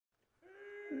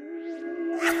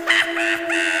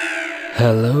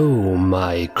Hello,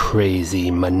 my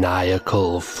crazy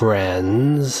maniacal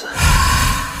friends.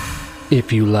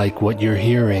 If you like what you're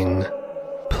hearing,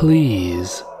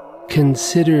 please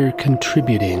consider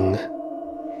contributing.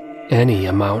 Any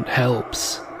amount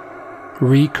helps.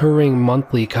 Recurring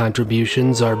monthly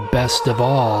contributions are best of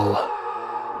all.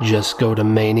 Just go to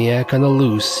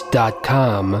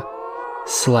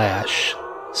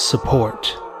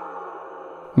maniacontheloose.com/support.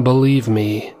 Believe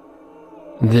me,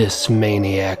 this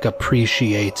maniac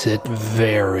appreciates it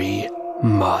very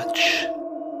much.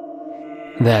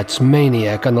 That's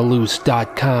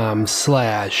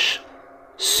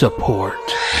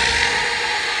maniacontheloose.com/support.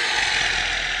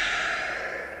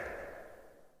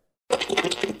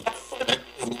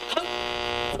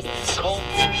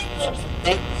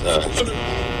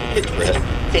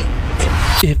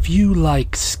 If you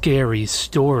like scary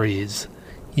stories,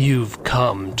 you've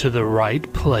come to the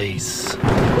right place.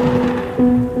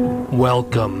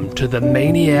 Welcome to the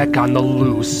Maniac on the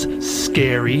Loose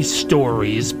Scary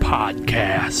Stories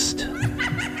podcast.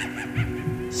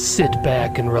 Sit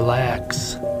back and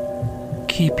relax.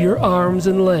 Keep your arms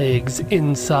and legs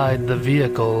inside the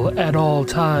vehicle at all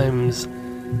times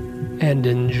and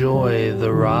enjoy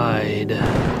the ride.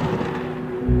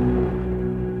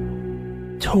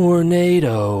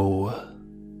 Tornado.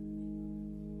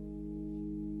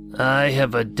 I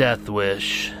have a death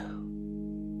wish.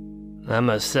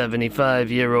 I'm a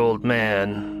 75-year-old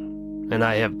man, and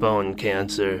I have bone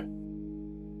cancer.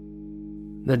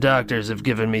 The doctors have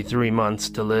given me 3 months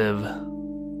to live.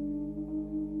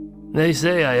 They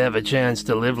say I have a chance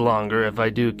to live longer if I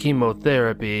do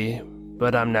chemotherapy,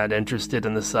 but I'm not interested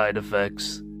in the side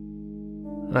effects.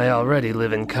 I already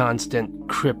live in constant,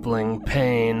 crippling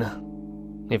pain.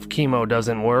 If chemo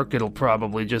doesn't work, it'll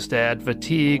probably just add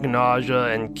fatigue,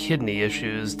 nausea, and kidney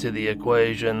issues to the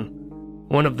equation.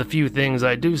 One of the few things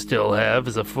I do still have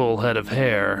is a full head of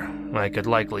hair. I could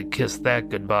likely kiss that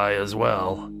goodbye as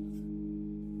well.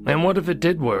 And what if it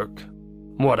did work?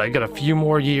 What, I get a few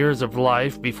more years of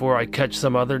life before I catch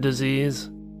some other disease?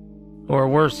 Or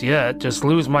worse yet, just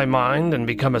lose my mind and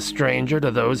become a stranger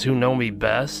to those who know me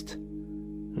best?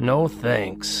 No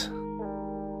thanks.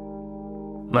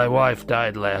 My wife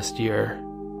died last year.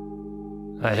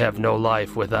 I have no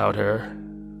life without her.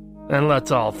 And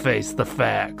let's all face the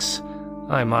facts.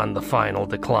 I'm on the final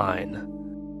decline.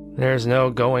 There's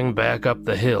no going back up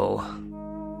the hill.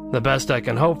 The best I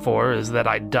can hope for is that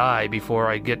I die before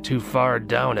I get too far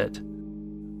down it.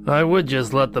 I would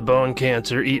just let the bone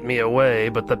cancer eat me away,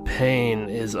 but the pain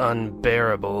is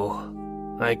unbearable.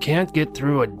 I can't get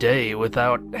through a day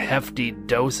without hefty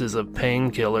doses of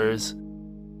painkillers.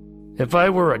 If I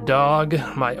were a dog,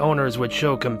 my owners would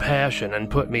show compassion and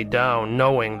put me down,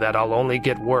 knowing that I'll only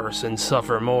get worse and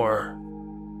suffer more.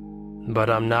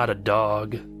 But I'm not a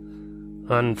dog.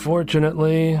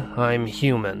 Unfortunately, I'm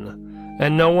human,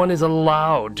 and no one is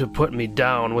allowed to put me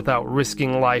down without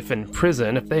risking life in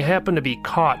prison if they happen to be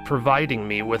caught providing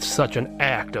me with such an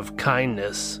act of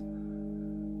kindness.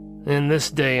 In this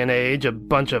day and age, a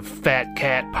bunch of fat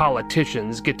cat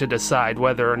politicians get to decide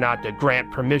whether or not to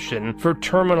grant permission for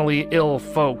terminally ill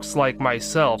folks like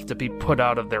myself to be put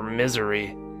out of their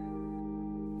misery.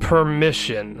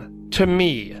 Permission. To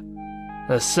me,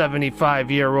 a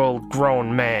 75-year-old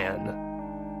grown man.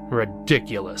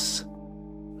 Ridiculous.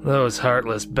 Those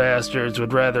heartless bastards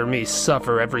would rather me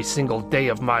suffer every single day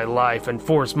of my life and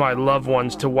force my loved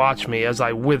ones to watch me as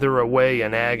I wither away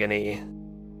in agony.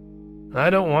 I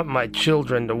don't want my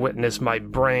children to witness my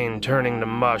brain turning to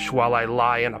mush while I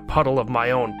lie in a puddle of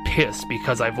my own piss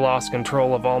because I've lost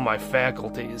control of all my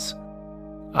faculties.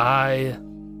 I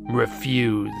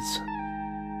refuse.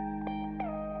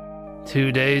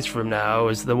 2 days from now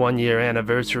is the 1-year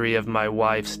anniversary of my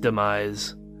wife's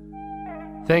demise.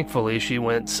 Thankfully, she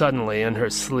went suddenly in her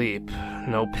sleep.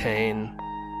 No pain,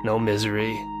 no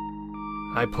misery.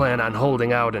 I plan on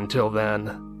holding out until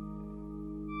then.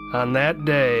 On that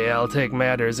day, I'll take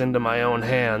matters into my own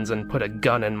hands and put a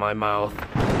gun in my mouth.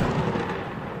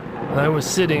 I was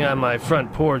sitting on my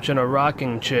front porch in a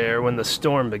rocking chair when the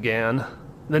storm began.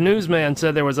 The newsman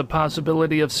said there was a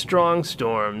possibility of strong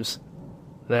storms.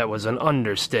 That was an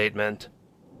understatement.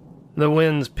 The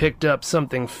winds picked up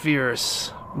something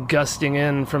fierce, gusting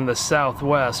in from the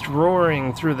southwest,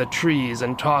 roaring through the trees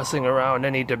and tossing around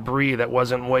any debris that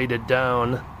wasn't weighted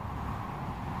down.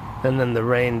 And then the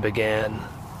rain began.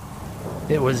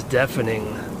 It was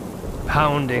deafening,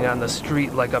 pounding on the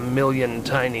street like a million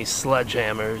tiny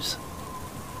sledgehammers.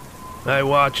 I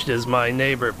watched as my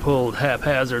neighbor pulled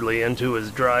haphazardly into his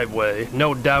driveway,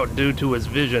 no doubt due to his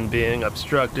vision being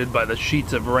obstructed by the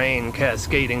sheets of rain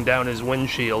cascading down his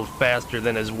windshield faster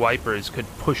than his wipers could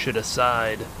push it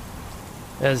aside.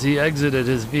 As he exited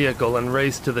his vehicle and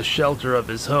raced to the shelter of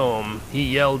his home,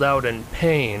 he yelled out in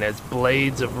pain as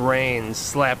blades of rain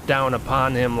slapped down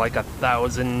upon him like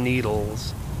 1,000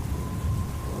 needles.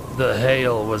 The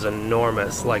hail was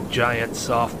enormous, like giant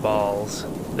softballs.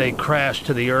 They crashed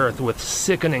to the earth with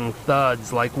sickening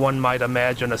thuds like one might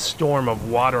imagine a storm of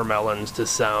watermelons to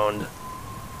sound.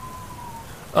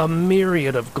 A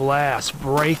myriad of glass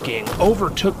breaking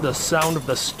overtook the sound of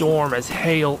the storm as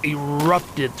hail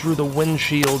erupted through the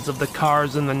windshields of the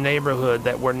cars in the neighborhood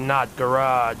that were not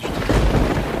garaged.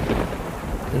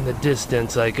 In the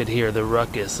distance, I could hear the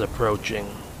ruckus approaching.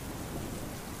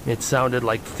 It sounded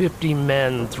like 50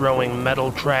 men throwing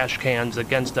metal trash cans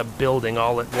against a building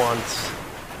all at once.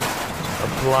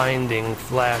 A blinding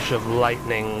flash of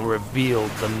lightning revealed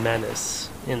the menace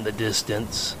in the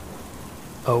distance.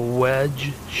 A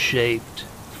wedge-shaped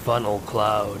funnel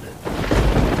cloud.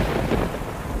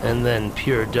 And then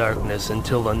pure darkness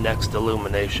until the next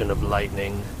illumination of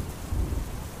lightning.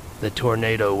 The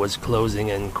tornado was closing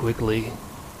in quickly.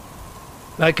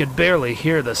 I could barely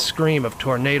hear the scream of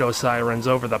tornado sirens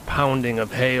over the pounding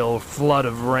of hail, flood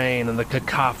of rain, and the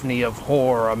cacophony of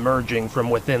horror emerging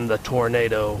from within the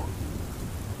tornado.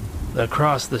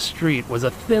 Across the street was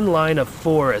a thin line of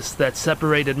forest that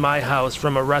separated my house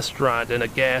from a restaurant and a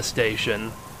gas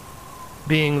station.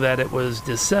 Being that it was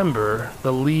December,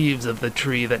 the leaves of the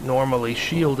tree that normally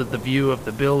shielded the view of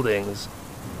the buildings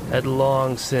had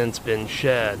long since been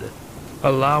shed,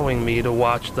 allowing me to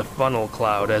watch the funnel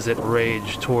cloud as it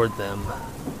raged toward them.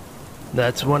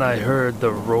 That's when I heard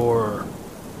the roar.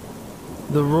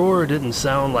 The roar didn't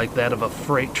sound like that of a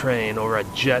freight train or a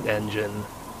jet engine.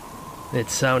 It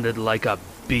sounded like a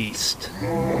beast.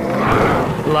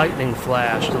 Lightning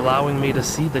flashed, allowing me to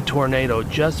see the tornado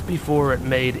just before it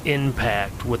made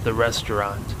impact with the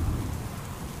restaurant.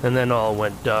 And then all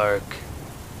went dark.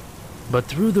 But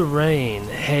through the rain,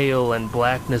 hail, and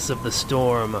blackness of the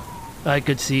storm, I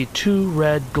could see 2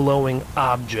 red glowing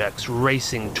objects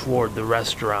racing toward the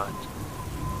restaurant.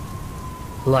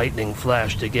 Lightning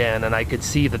flashed again, and I could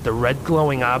see that the red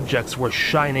glowing objects were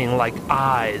shining like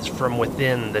eyes from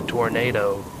within the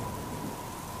tornado.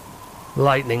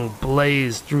 Lightning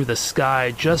blazed through the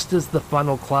sky just as the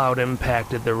funnel cloud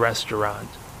impacted the restaurant.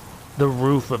 The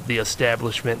roof of the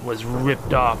establishment was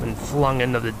ripped off and flung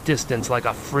into the distance like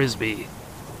a frisbee.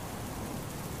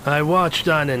 I watched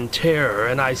on in terror,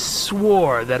 and I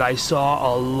swore that I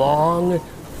saw a long,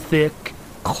 thick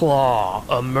claw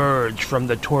emerge from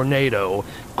the tornado,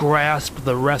 grasp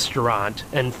the restaurant,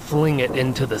 and fling it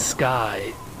into the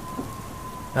sky.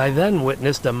 I then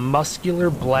witnessed a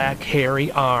muscular black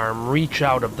hairy arm reach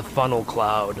out of the funnel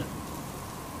cloud.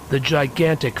 The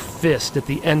gigantic fist at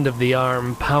the end of the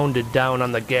arm pounded down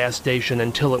on the gas station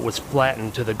until it was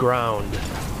flattened to the ground.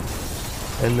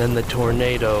 And then the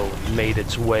tornado made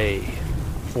its way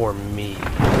for me.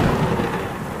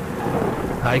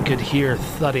 I could hear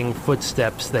thudding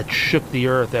footsteps that shook the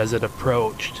earth as it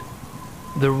approached.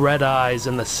 The red eyes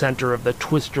in the center of the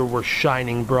twister were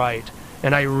shining bright,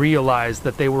 and I realized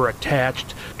that they were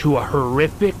attached to a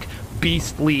horrific,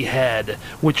 beastly head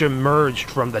which emerged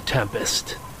from the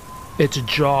tempest. Its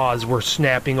jaws were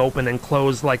snapping open and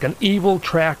closed like an evil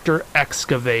tractor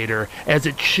excavator as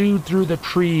it chewed through the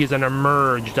trees and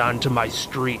emerged onto my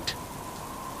street.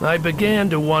 I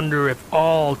began to wonder if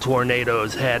all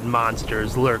tornadoes had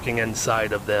monsters lurking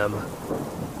inside of them.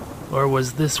 Or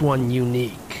was this one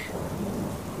unique?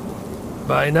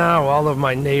 By now, all of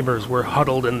my neighbors were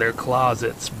huddled in their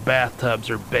closets, bathtubs,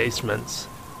 or basements.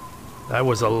 I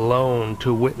was alone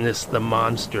to witness the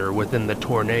monster within the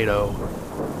tornado.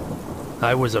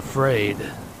 I was afraid,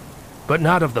 but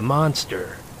not of the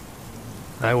monster.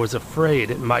 I was afraid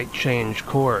it might change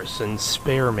course and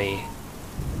spare me.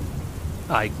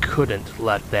 I couldn't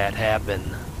let that happen.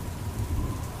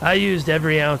 I used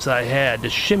every ounce I had to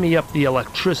shimmy up the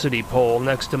electricity pole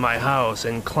next to my house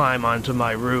and climb onto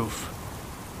my roof.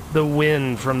 The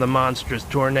wind from the monstrous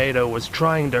tornado was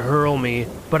trying to hurl me,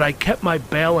 but I kept my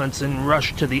balance and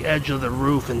rushed to the edge of the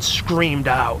roof and screamed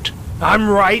out, "I'm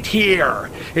right here!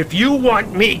 If you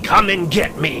want me, come and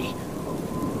get me!"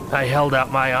 I held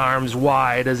out my arms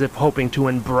wide as if hoping to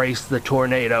embrace the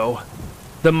tornado.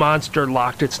 The monster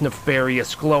locked its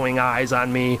nefarious glowing eyes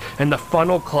on me, and the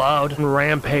funnel cloud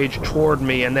rampaged toward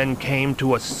me and then came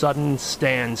to a sudden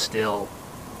standstill.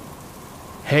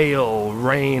 Hail,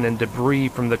 rain, and debris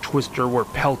from the twister were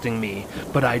pelting me,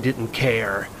 but I didn't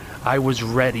care. I was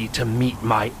ready to meet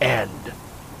my end.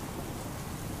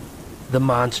 The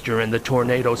monster in the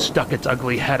tornado stuck its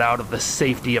ugly head out of the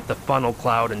safety of the funnel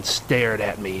cloud and stared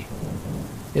at me.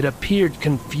 It appeared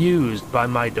confused by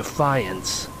my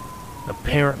defiance.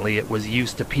 Apparently it was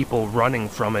used to people running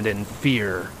from it in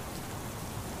fear.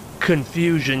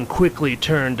 Confusion quickly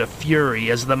turned to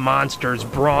fury as the monster's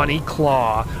brawny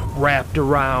claw wrapped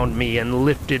around me and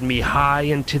lifted me high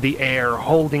into the air,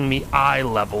 holding me eye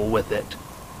level with it.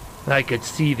 I could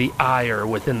see the ire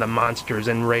within the monster's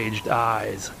enraged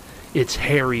eyes. Its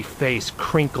hairy face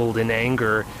crinkled in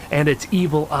anger, and its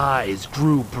evil eyes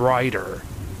grew brighter.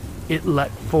 It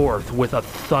let forth with a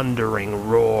thundering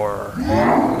roar.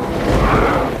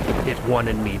 It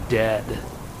wanted me dead,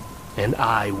 and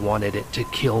I wanted it to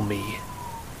kill me.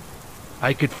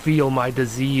 I could feel my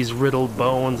disease-riddled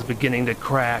bones beginning to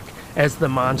crack as the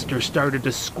monster started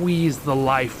to squeeze the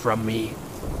life from me.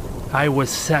 I was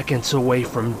seconds away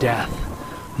from death.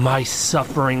 My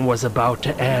suffering was about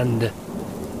to end.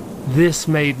 This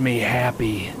made me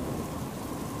happy,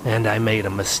 and I made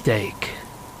a mistake.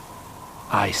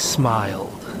 I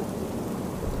smiled.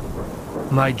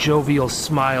 My jovial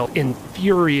smile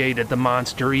infuriated the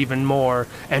monster even more,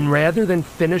 and rather than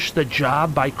finish the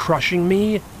job by crushing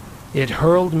me, it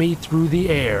hurled me through the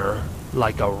air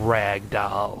like a rag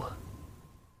doll.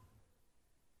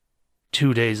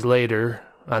 2 days later,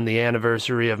 on the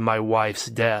anniversary of my wife's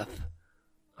death,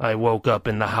 I woke up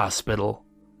in the hospital.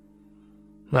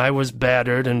 I was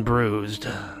battered and bruised.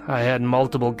 I had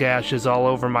multiple gashes all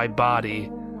over my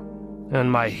body, and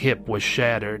my hip was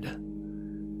shattered.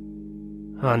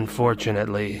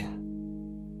 Unfortunately,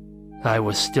 I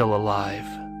was still alive.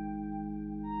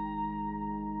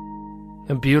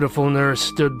 A beautiful nurse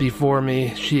stood before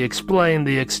me. She explained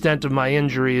the extent of my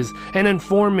injuries and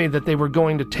informed me that they were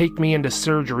going to take me into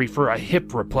surgery for a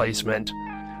hip replacement.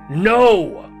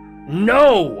 No!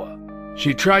 No!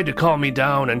 She tried to calm me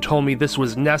down and told me this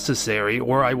was necessary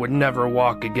or I would never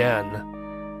walk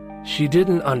again. She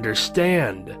didn't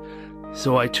understand,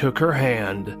 so I took her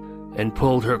hand and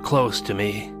pulled her close to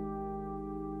me.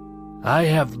 I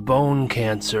have bone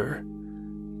cancer.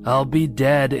 I'll be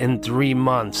dead in 3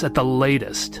 months at the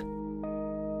latest.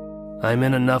 I'm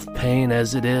in enough pain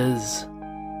as it is.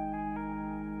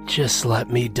 Just let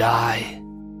me die.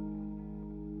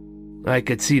 I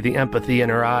could see the empathy in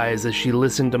her eyes as she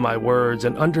listened to my words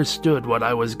and understood what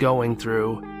I was going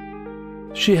through.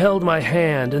 She held my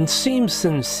hand and seemed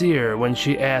sincere when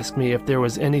she asked me if there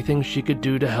was anything she could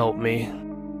do to help me.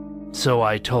 So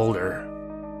I told her,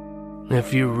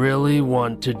 "If you really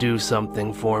want to do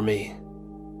something for me,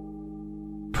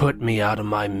 put me out of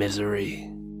my misery."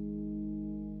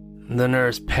 The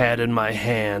nurse patted my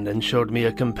hand and showed me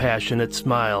a compassionate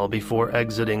smile before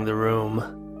exiting the room.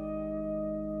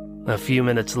 A few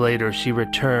minutes later, she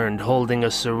returned holding a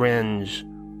syringe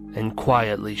and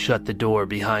quietly shut the door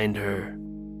behind her.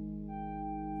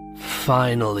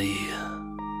 Finally,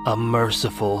 a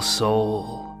merciful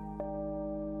soul.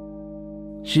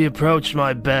 She approached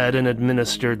my bed and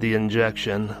administered the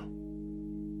injection.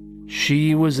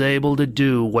 She was able to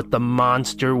do what the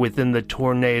monster within the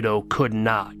tornado could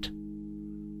not.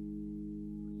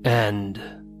 End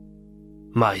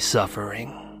my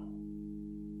suffering.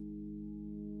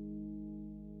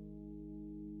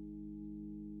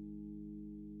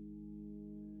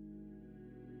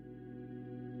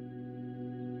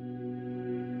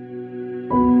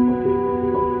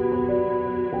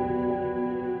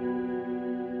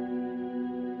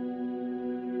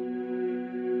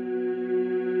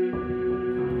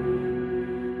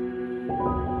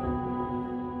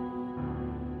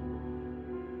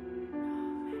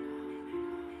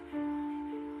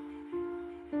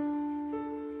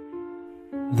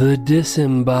 The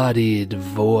disembodied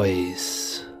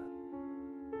voice.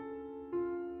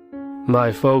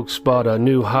 My folks bought a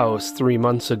new house 3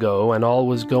 months ago and all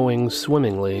was going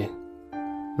swimmingly.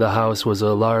 The house was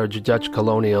a large Dutch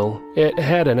colonial. It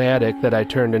had an attic that I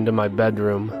turned into my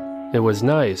bedroom. It was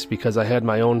nice because I had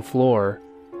my own floor,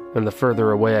 and the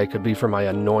further away I could be from my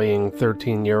annoying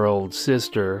 13-year-old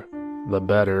sister, the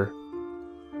better.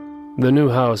 The new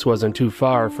house wasn't too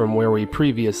far from where we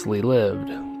previously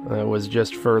lived. It was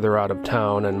just further out of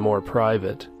town and more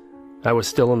private. I was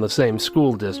still in the same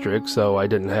school district, so I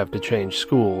didn't have to change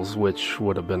schools, which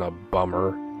would have been a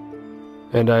bummer.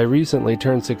 And I recently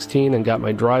turned 16 and got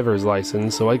my driver's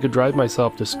license, so I could drive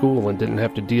myself to school and didn't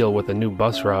have to deal with a new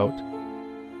bus route.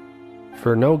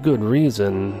 For no good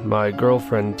reason, my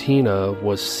girlfriend Tina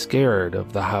was scared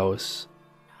of the house.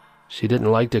 She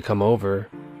didn't like to come over.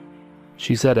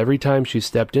 She said every time she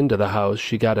stepped into the house,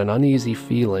 she got an uneasy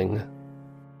feeling.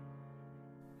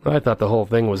 I thought the whole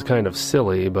thing was kind of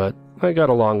silly, but I got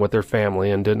along with her family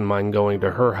and didn't mind going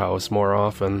to her house more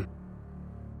often.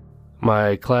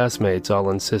 My classmates all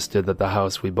insisted that the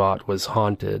house we bought was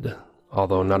haunted,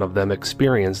 although none of them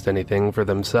experienced anything for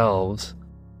themselves.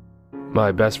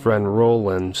 My best friend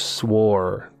Roland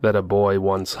swore that a boy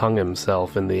once hung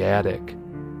himself in the attic.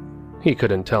 He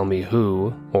couldn't tell me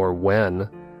who or when,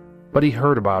 but he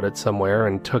heard about it somewhere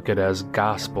and took it as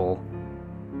gospel.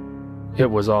 It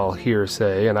was all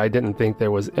hearsay, and I didn't think there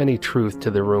was any truth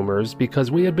to the rumors because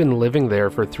we had been living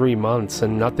there for 3 months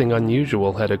and nothing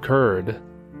unusual had occurred.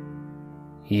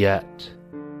 Yet.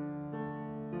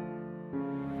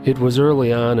 It was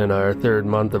early on in our 3rd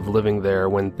month of living there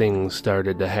when things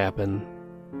started to happen.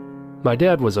 My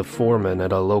dad was a foreman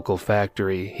at a local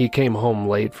factory. He came home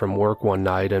late from work one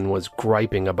night and was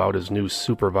griping about his new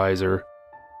supervisor.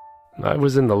 I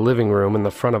was in the living room in the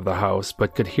front of the house,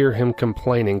 but could hear him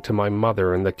complaining to my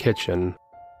mother in the kitchen.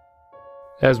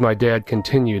 As my dad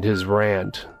continued his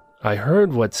rant, I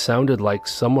heard what sounded like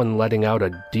someone letting out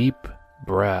a deep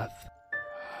breath.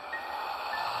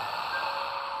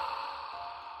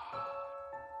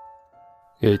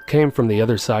 It came from the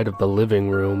other side of the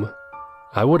living room.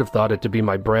 I would have thought it to be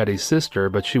my bratty sister,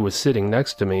 but she was sitting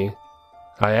next to me.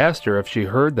 I asked her if she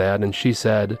heard that, and she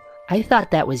said, "I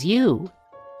thought that was you."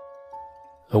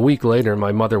 A week later,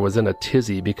 my mother was in a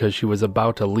tizzy because she was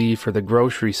about to leave for the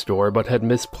grocery store but had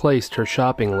misplaced her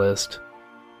shopping list.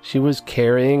 She was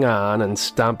carrying on and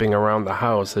stomping around the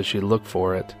house as she looked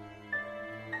for it.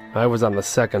 I was on the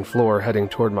 2nd floor heading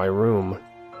toward my room.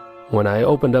 When I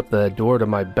opened up the door to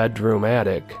my bedroom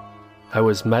attic, I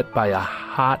was met by a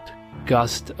hot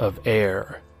gust of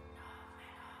air.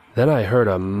 Then I heard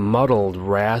a muddled,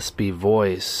 raspy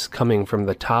voice coming from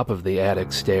the top of the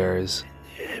attic stairs.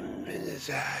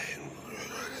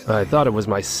 I thought it was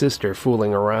my sister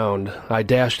fooling around. I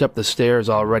dashed up the stairs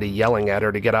already yelling at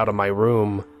her to get out of my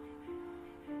room,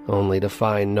 only to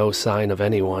find no sign of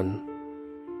anyone.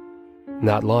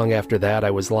 Not long after that,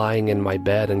 I was lying in my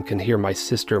bed and can hear my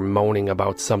sister moaning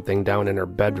about something down in her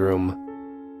bedroom.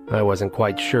 I wasn't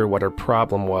quite sure what her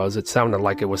problem was. It sounded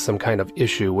like it was some kind of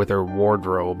issue with her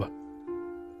wardrobe.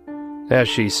 As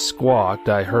she squawked,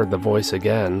 I heard the voice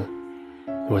again.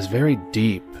 It was very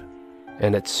deep,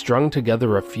 and it strung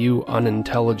together a few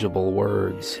unintelligible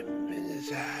words.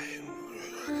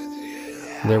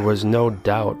 There was no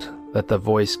doubt that the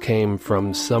voice came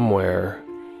from somewhere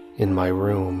in my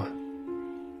room.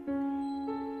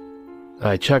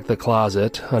 I checked the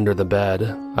closet, under the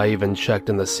bed. I even checked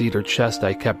in the cedar chest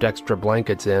I kept extra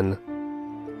blankets in.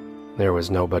 There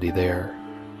was nobody there.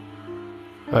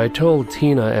 I told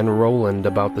Tina and Roland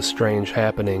about the strange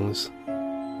happenings.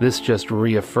 This just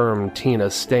reaffirmed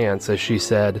Tina's stance as she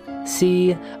said,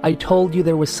 "See, I told you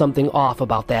there was something off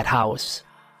about that house."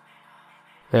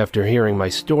 After hearing my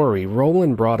story,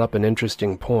 Roland brought up an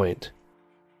interesting point.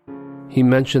 He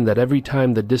mentioned that every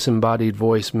time the disembodied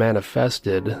voice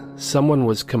manifested, someone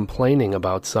was complaining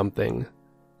about something.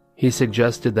 He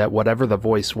suggested that whatever the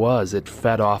voice was, it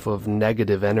fed off of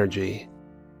negative energy.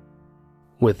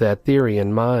 With that theory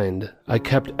in mind, I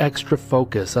kept extra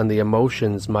focus on the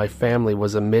emotions my family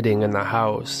was emitting in the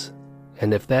house,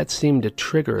 and if that seemed to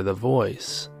trigger the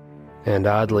voice. And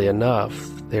oddly enough,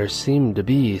 there seemed to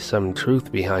be some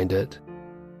truth behind it.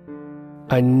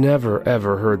 I never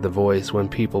ever heard the voice when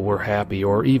people were happy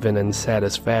or even in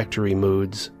satisfactory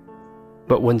moods.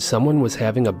 But when someone was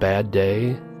having a bad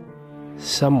day,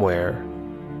 somewhere,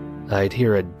 I'd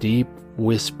hear a deep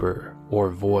whisper or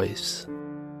voice.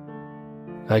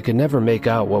 I could never make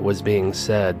out what was being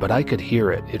said, but I could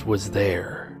hear it. It was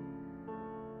there.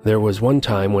 There was one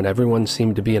time when everyone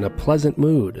seemed to be in a pleasant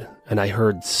mood, and I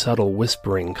heard subtle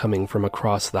whispering coming from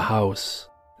across the house.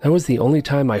 That was the only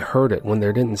time I heard it when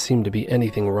there didn't seem to be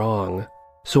anything wrong.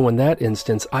 So in that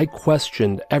instance, I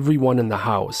questioned everyone in the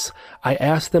house. I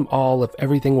asked them all if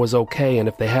everything was okay and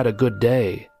if they had a good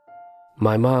day.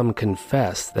 My mom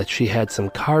confessed that she had some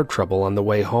car trouble on the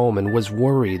way home and was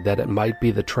worried that it might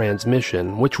be the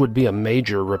transmission, which would be a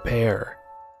major repair.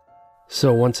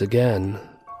 So once again,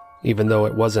 even though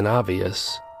it wasn't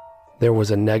obvious, there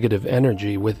was a negative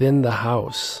energy within the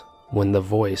house when the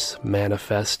voice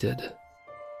manifested.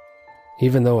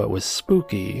 Even though it was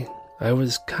spooky, I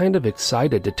was kind of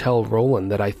excited to tell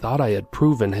Roland that I thought I had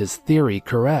proven his theory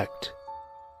correct.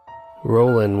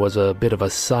 Roland was a bit of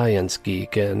a science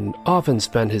geek and often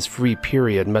spent his free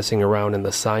period messing around in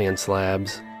the science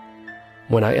labs.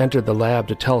 When I entered the lab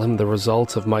to tell him the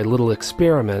results of my little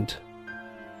experiment,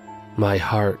 my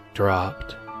heart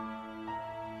dropped.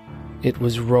 It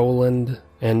was Roland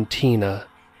and Tina.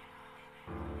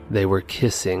 They were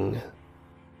kissing.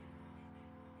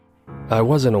 I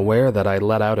wasn't aware that I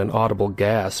let out an audible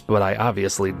gasp, but I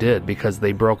obviously did because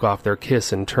they broke off their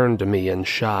kiss and turned to me in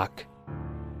shock.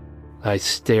 I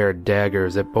stared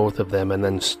daggers at both of them and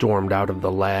then stormed out of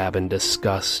the lab in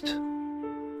disgust.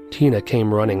 Tina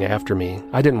came running after me.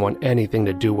 I didn't want anything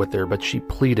to do with her, but she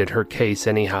pleaded her case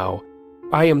anyhow.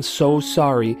 I am so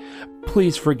sorry.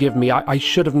 Please forgive me. I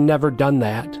should have never done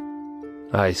that.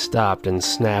 I stopped and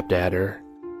snapped at her.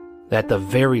 At the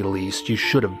very least, you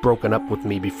should have broken up with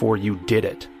me before you did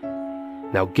it.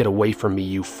 Now get away from me,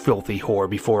 you filthy whore,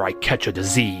 before I catch a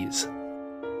disease.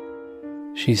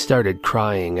 She started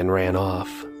crying and ran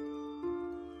off.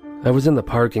 I was in the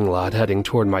parking lot heading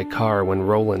toward my car when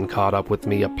Roland caught up with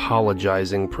me,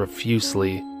 apologizing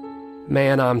profusely.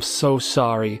 Man, I'm so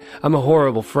sorry. I'm a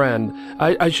horrible friend.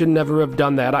 I should never have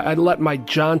done that. I let Mike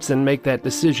Johnson make that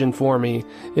decision for me.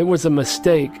 It was a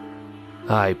mistake.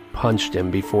 I punched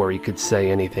him before he could say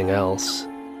anything else.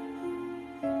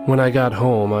 When I got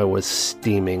home, I was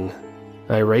steaming.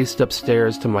 I raced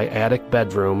upstairs to my attic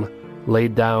bedroom,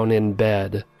 laid down in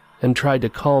bed, and tried to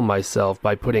calm myself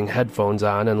by putting headphones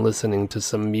on and listening to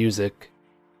some music.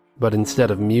 But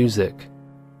instead of music,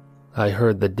 I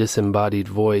heard the disembodied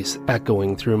voice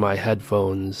echoing through my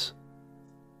headphones,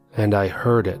 and I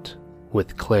heard it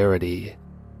with clarity.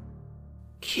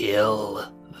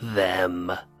 Kill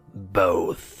them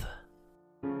both.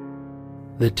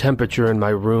 The temperature in my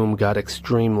room got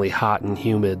extremely hot and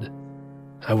humid.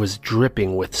 I was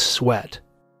dripping with sweat.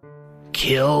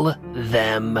 Kill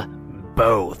them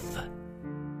both.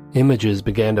 Images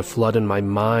began to flood in my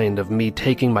mind of me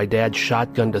taking my dad's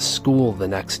shotgun to school the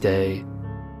next day.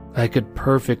 I could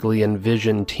perfectly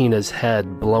envision Tina's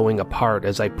head blowing apart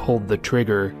as I pulled the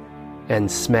trigger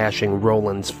and smashing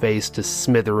Roland's face to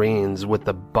smithereens with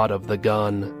the butt of the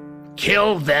gun.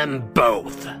 Kill them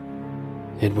both.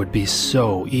 It would be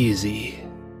so easy.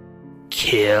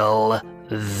 Kill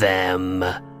them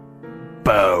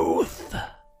both.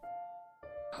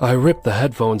 I ripped the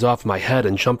headphones off my head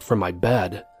and jumped from my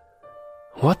bed.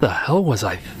 What the hell was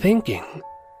I thinking?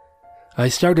 I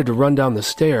started to run down the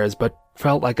stairs, but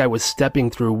felt like I was stepping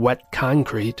through wet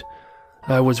concrete.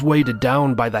 I was weighted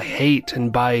down by the hate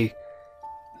and by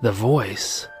the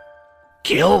voice.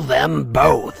 Kill them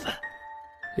both.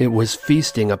 It was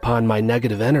feasting upon my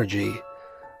negative energy.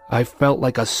 I felt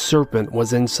like a serpent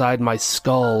was inside my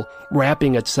skull,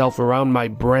 wrapping itself around my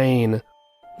brain,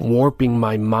 warping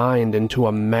my mind into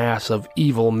a mass of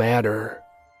evil matter.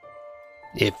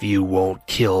 If you won't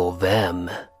kill them,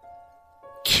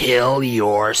 kill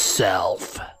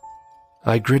yourself.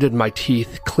 I gritted my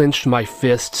teeth, clenched my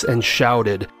fists, and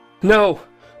shouted, No!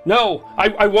 No!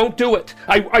 I won't do it!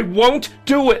 I won't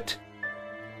do it!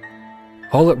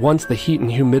 All at once, the heat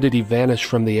and humidity vanished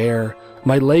from the air.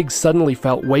 My legs suddenly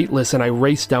felt weightless, and I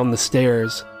raced down the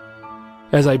stairs.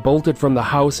 As I bolted from the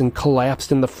house and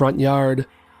collapsed in the front yard,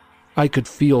 I could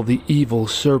feel the evil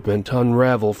serpent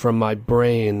unravel from my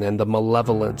brain, and the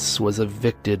malevolence was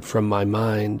evicted from my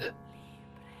mind.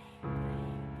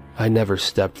 I never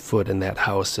stepped foot in that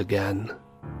house again.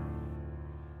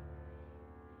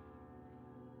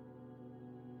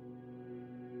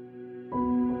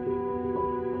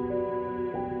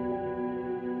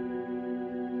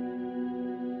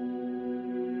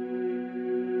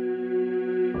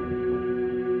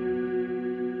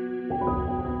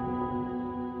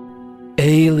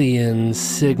 Alien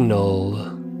signal.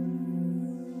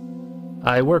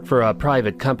 I work for a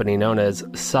private company known as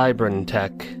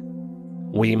Cyberntech.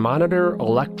 We monitor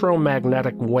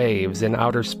electromagnetic waves in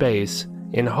outer space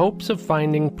in hopes of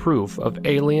finding proof of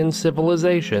alien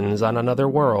civilizations on another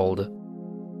world.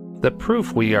 The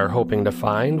proof we are hoping to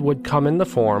find would come in the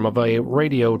form of a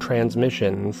radio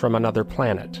transmission from another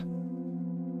planet.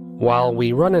 While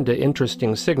we run into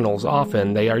interesting signals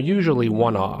often, they are usually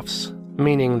one-offs,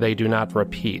 meaning they do not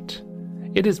repeat.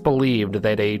 It is believed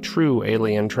that a true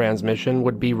alien transmission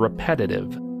would be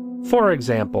repetitive. For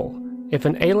example, if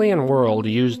an alien world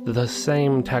used the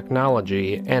same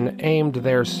technology and aimed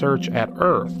their search at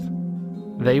Earth,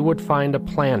 they would find a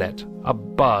planet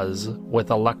abuzz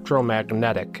with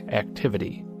electromagnetic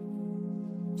activity.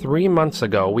 3 months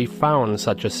ago, we found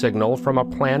such a signal from a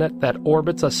planet that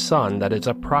orbits a sun that is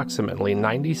approximately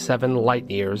 97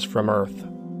 light-years from Earth.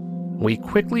 We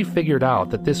quickly figured out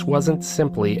that this wasn't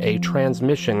simply a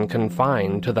transmission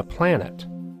confined to the planet.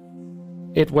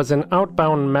 It was an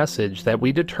outbound message that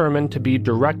we determined to be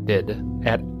directed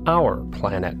at our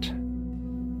planet.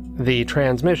 The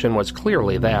transmission was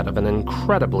clearly that of an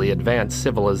incredibly advanced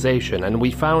civilization, and we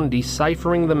found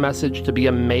deciphering the message to be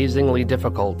amazingly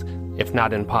difficult, if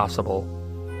not impossible.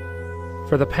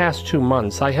 For the past 2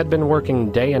 months, I had been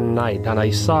working day and night on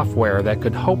a software that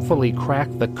could hopefully crack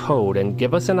the code and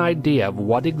give us an idea of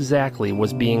what exactly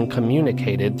was being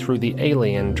communicated through the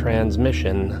alien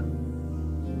transmission.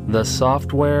 The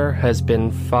software has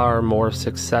been far more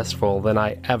successful than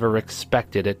I ever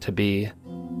expected it to be.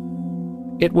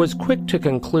 It was quick to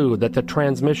conclude that the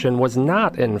transmission was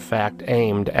not in fact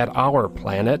aimed at our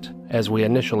planet, as we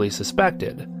initially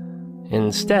suspected.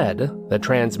 Instead, the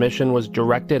transmission was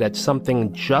directed at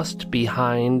something just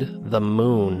behind the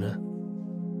moon.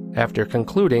 After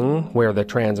concluding where the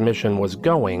transmission was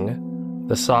going,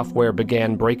 the software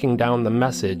began breaking down the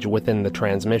message within the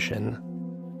transmission.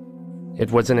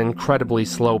 It was an incredibly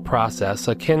slow process,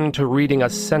 akin to reading a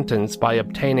sentence by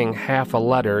obtaining half a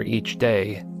letter each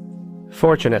day.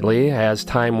 Fortunately, as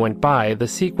time went by, the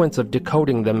sequence of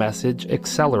decoding the message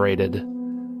accelerated.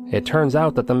 It turns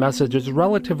out that the message is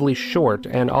relatively short,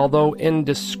 and although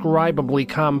indescribably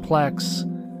complex,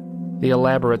 the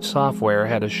elaborate software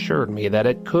had assured me that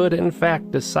it could in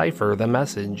fact decipher the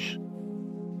message.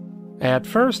 At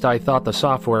first, I thought the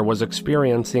software was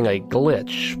experiencing a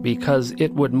glitch because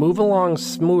it would move along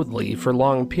smoothly for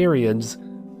long periods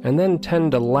and then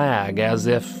tend to lag as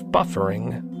if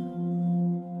buffering.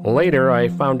 Later, I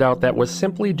found out that was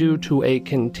simply due to a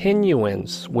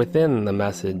continuance within the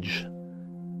message.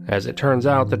 As it turns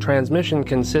out, the transmission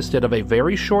consisted of a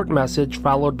very short message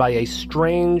followed by a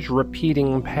strange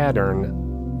repeating pattern.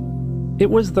 It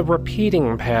was the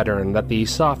repeating pattern that the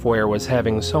software was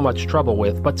having so much trouble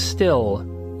with, but still,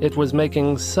 it was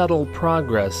making subtle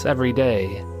progress every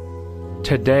day.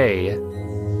 Today,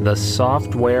 the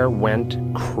software went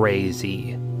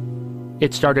crazy.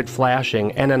 It started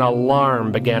flashing, and an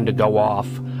alarm began to go off.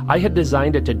 I had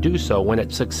designed it to do so when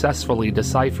it successfully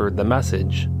deciphered the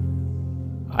message.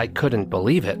 I couldn't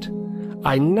believe it.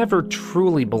 I never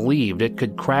truly believed it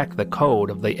could crack the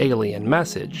code of the alien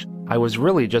message. I was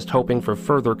really just hoping for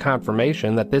further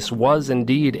confirmation that this was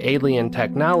indeed alien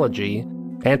technology,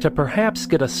 and to perhaps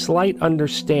get a slight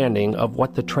understanding of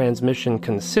what the transmission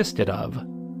consisted of.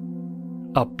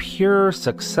 A pure,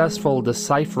 successful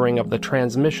deciphering of the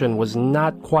transmission was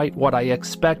not quite what I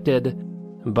expected,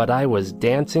 but I was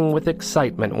dancing with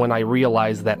excitement when I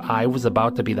realized that I was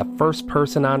about to be the first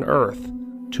person on Earth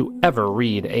to ever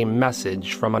read a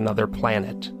message from another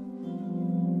planet.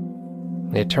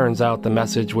 It turns out the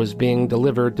message was being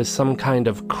delivered to some kind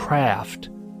of craft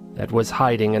that was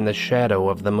hiding in the shadow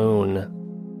of the moon.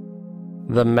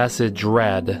 The message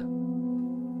read,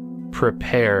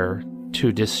 "Prepare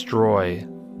to destroy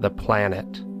the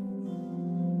planet."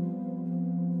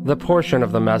 The portion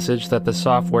of the message that the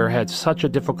software had such a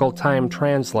difficult time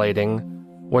translating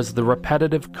was the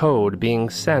repetitive code being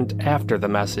sent after the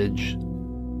message.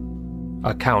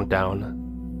 A countdown.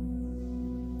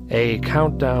 A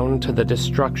countdown to the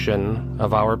destruction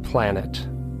of our planet.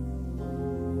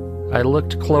 I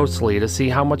looked closely to see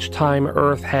how much time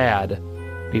Earth had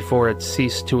before it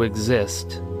ceased to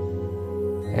exist,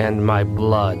 and my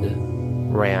blood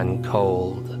ran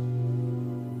cold.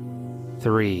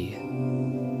 3,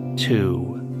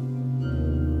 2,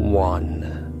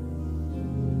 1.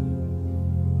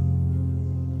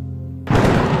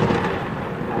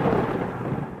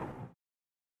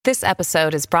 This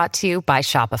episode is brought to you by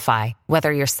Shopify.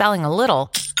 Whether you're selling a little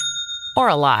or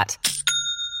a lot,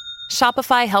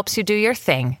 Shopify helps you do your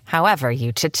thing, however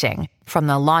you cha-ching. From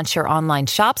the launch your online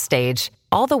shop stage,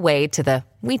 all the way to the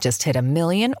we just hit 1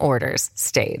 million orders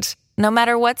stage. No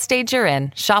matter what stage you're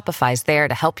in, Shopify's there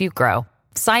to help you grow.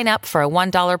 Sign up for a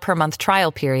 $1 per month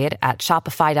trial period at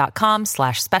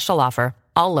shopify.com/special offer,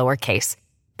 all lowercase.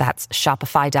 That's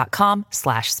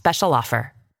shopify.com/special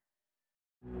offer.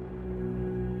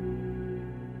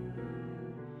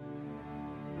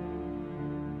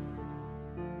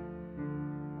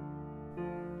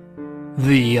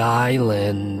 The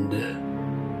Island.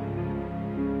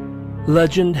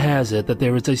 Legend has it that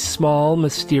there is a small,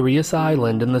 mysterious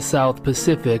island in the South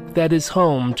Pacific that is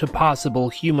home to possible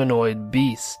humanoid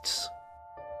beasts.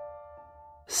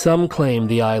 Some claim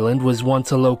the island was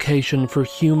once a location for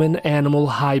human-animal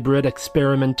hybrid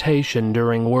experimentation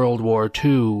during World War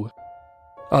II.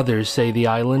 Others say the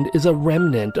island is a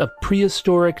remnant of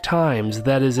prehistoric times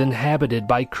that is inhabited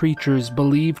by creatures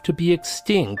believed to be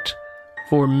extinct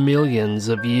for millions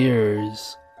of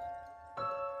years.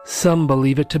 Some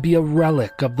believe it to be a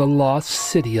relic of the lost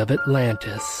city of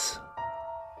Atlantis.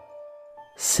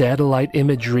 Satellite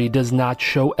imagery does not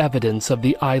show evidence of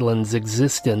the island's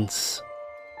existence.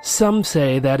 Some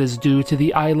say that is due to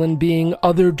the island being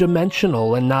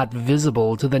other-dimensional and not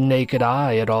visible to the naked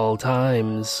eye at all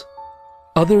times.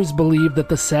 Others believe that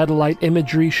the satellite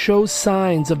imagery shows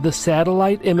signs of the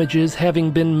satellite images having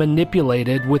been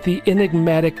manipulated, with the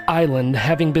enigmatic island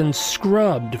having been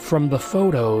scrubbed from the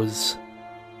photos.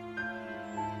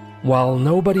 While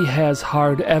nobody has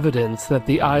hard evidence that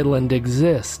the island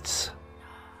exists,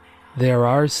 There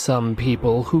are some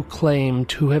people who claim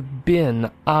to have been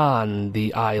on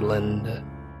the island.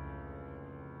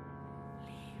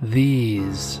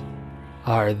 These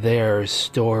are their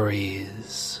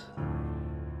stories.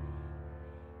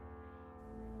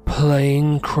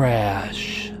 Plane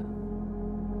crash.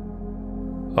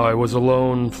 I was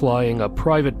alone flying a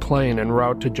private plane en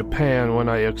route to Japan when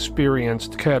I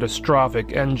experienced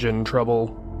catastrophic engine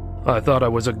trouble. I thought I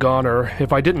was a goner.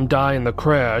 If I didn't die in the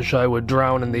crash, I would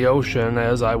drown in the ocean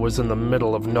as I was in the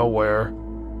middle of nowhere.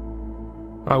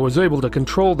 I was able to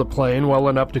control the plane well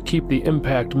enough to keep the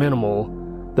impact minimal.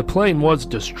 The plane was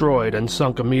destroyed and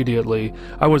sunk immediately.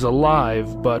 I was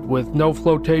alive, but with no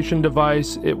flotation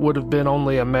device, it would have been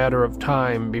only a matter of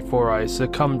time before I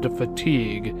succumbed to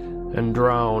fatigue and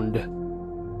drowned.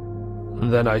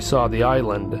 Then I saw the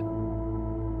island.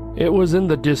 It was in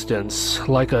the distance,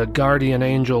 like a guardian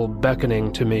angel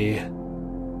beckoning to me.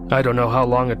 I don't know how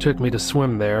long it took me to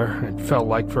swim there. It felt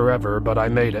like forever, but I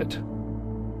made it.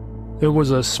 It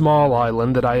was a small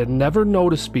island that I had never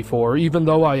noticed before, even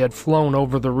though I had flown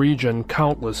over the region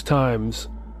countless times.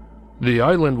 The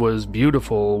island was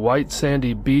beautiful, white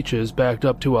sandy beaches backed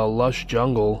up to a lush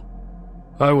jungle.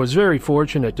 I was very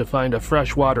fortunate to find a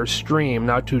freshwater stream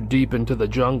not too deep into the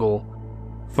jungle.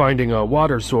 Finding a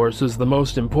water source is the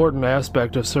most important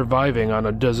aspect of surviving on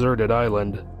a deserted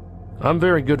island. I'm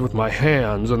very good with my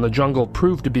hands, and the jungle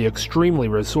proved to be extremely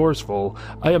resourceful.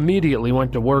 I immediately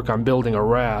went to work on building a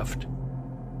raft.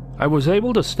 I was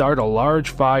able to start a large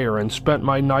fire and spent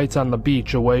my nights on the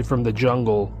beach away from the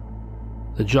jungle.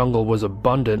 The jungle was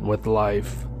abundant with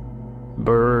life.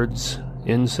 Birds,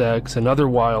 insects, and other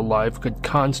wildlife could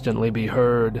constantly be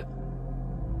heard.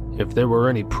 If there were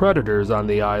any predators on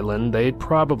the island, they'd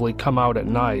probably come out at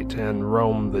night and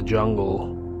roam the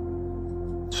jungle.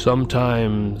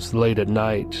 Sometimes, late at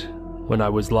night, when I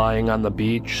was lying on the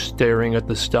beach staring at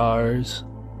the stars,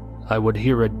 I would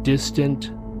hear a distant,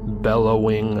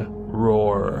 bellowing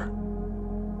roar.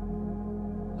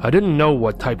 I didn't know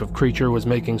what type of creature was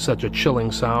making such a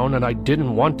chilling sound, and I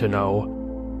didn't want to know.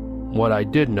 What I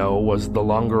did know was the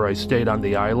longer I stayed on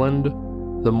the island,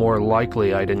 the more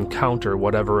likely I'd encounter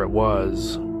whatever it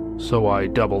was, so I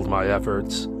doubled my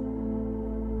efforts.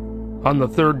 On the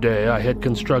third day, I had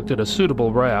constructed a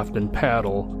suitable raft and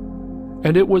paddle,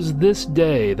 and it was this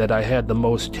day that I had the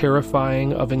most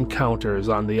terrifying of encounters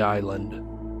on the island.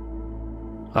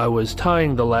 I was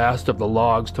tying the last of the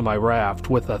logs to my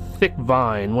raft with a thick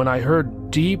vine when I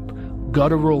heard deep,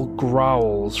 guttural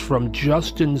growls from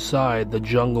just inside the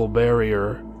jungle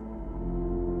barrier.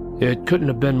 It couldn't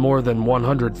have been more than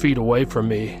 100 feet away from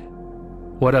me.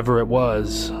 Whatever it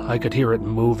was, I could hear it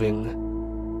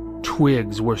moving.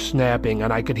 Twigs were snapping,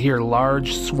 and I could hear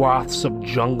large swaths of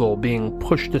jungle being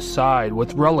pushed aside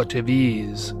with relative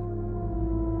ease.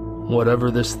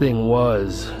 Whatever this thing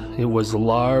was, it was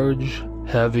large,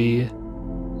 heavy,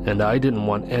 and I didn't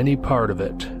want any part of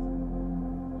it.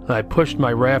 I pushed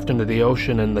my raft into the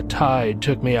ocean, and the tide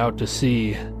took me out to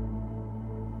sea.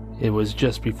 It was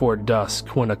just before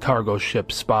dusk when a cargo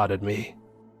ship spotted me.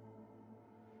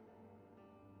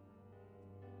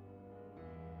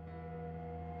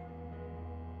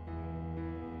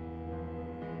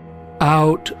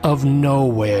 Out of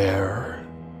nowhere.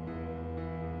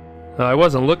 I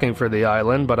wasn't looking for the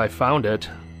island, but I found it.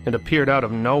 It appeared out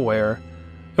of nowhere.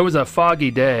 It was a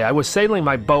foggy day. I was sailing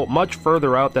my boat much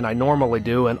further out than I normally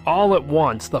do, and all at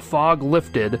once the fog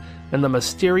lifted, and the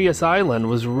mysterious island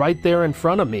was right there in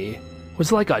front of me. It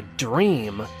was like a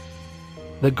dream.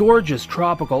 The gorgeous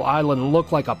tropical island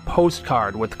looked like a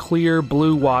postcard with clear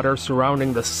blue water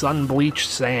surrounding the sun-bleached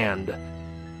sand.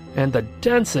 And the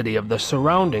density of the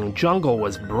surrounding jungle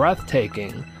was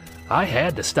breathtaking. I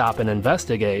had to stop and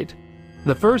investigate.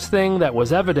 The first thing that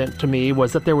was evident to me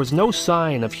was that there was no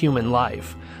sign of human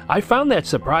life. I found that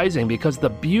surprising because the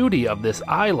beauty of this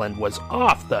island was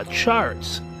off the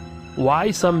charts.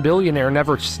 Why some billionaire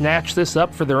never snatched this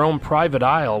up for their own private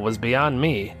isle was beyond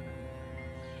me.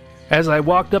 As I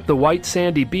walked up the white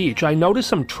sandy beach, I noticed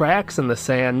some tracks in the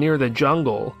sand near the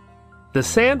jungle. The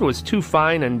sand was too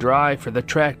fine and dry for the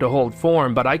track to hold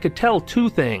form, but I could tell two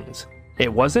things.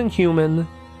 It wasn't human,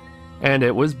 and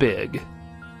it was big.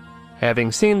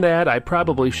 Having seen that, I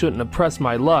probably shouldn't have pressed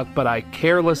my luck, but I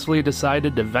carelessly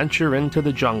decided to venture into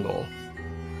the jungle.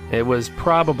 It was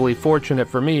probably fortunate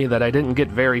for me that I didn't get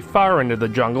very far into the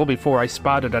jungle before I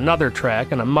spotted another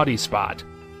track in a muddy spot.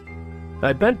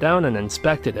 I bent down and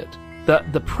inspected it.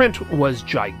 The print was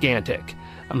gigantic.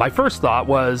 My first thought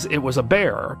was it was a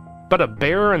bear, but a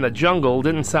bear in the jungle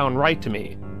didn't sound right to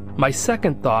me. My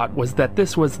second thought was that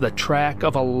this was the track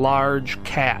of a large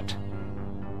cat.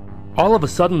 All of a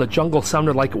sudden, the jungle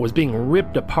sounded like it was being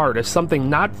ripped apart as something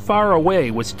not far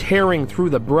away was tearing through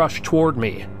the brush toward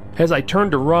me. As I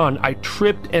turned to run, I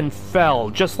tripped and fell,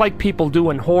 just like people do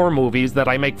in horror movies that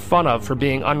I make fun of for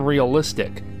being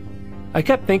unrealistic. I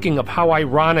kept thinking of how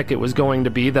ironic it was going to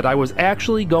be that I was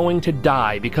actually going to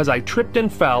die because I tripped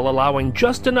and fell, allowing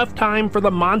just enough time for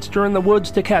the monster in the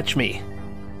woods to catch me.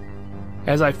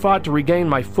 As I fought to regain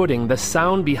my footing, the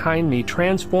sound behind me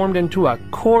transformed into a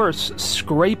coarse,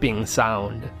 scraping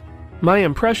sound. My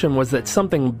impression was that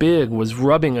something big was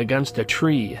rubbing against a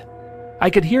tree. I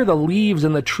could hear the leaves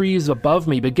in the trees above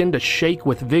me begin to shake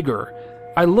with vigor.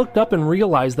 I looked up and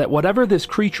realized that whatever this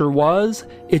creature was,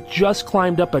 it just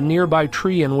climbed up a nearby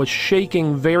tree and was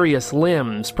shaking various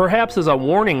limbs, perhaps as a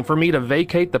warning for me to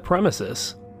vacate the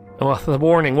premises. Well, the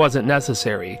warning wasn't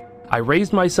necessary. I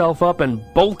raised myself up and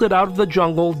bolted out of the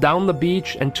jungle, down the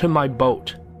beach, and to my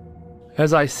boat.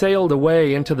 As I sailed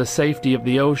away into the safety of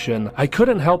the ocean, I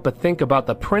couldn't help but think about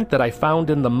the print that I found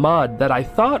in the mud that I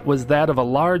thought was that of a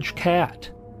large cat.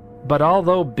 But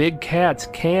although big cats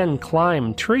can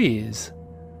climb trees,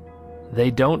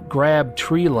 they don't grab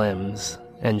tree limbs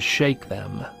and shake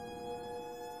them.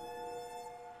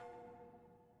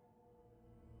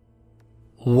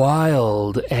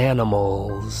 Wild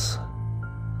animals.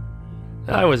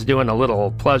 I was doing a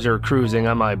little pleasure cruising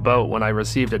on my boat when I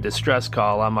received a distress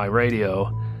call on my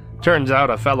radio. Turns out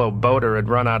a fellow boater had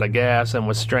run out of gas and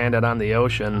was stranded on the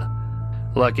ocean.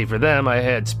 Lucky for them, I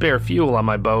had spare fuel on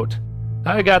my boat.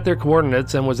 I got their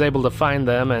coordinates and was able to find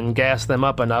them and gas them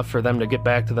up enough for them to get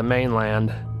back to the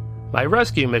mainland. My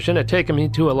rescue mission had taken me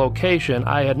to a location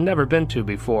I had never been to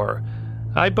before.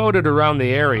 I boated around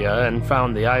the area and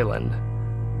found the island.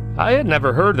 I had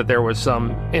never heard that there was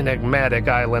some enigmatic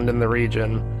island in the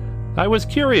region. I was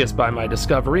curious by my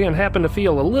discovery and happened to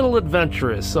feel a little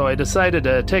adventurous, so I decided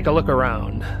to take a look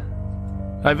around.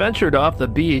 I ventured off the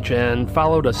beach and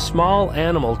followed a small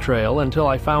animal trail until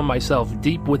I found myself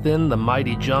deep within the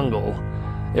mighty jungle.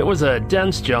 It was a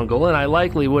dense jungle and I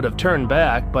likely would have turned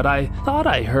back, but I thought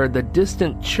I heard the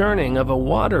distant churning of a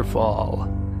waterfall.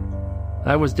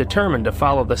 I was determined to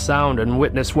follow the sound and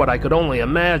witness what I could only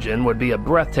imagine would be a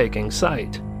breathtaking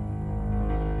sight.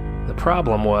 The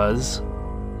problem was,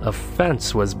 a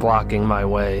fence was blocking my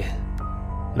way.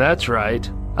 That's right,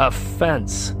 a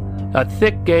fence. A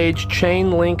thick-gauge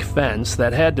chain-link fence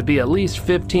that had to be at least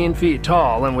 15 feet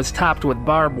tall and was topped with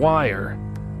barbed wire.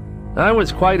 I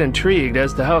was quite intrigued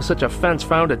as to how such a fence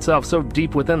found itself so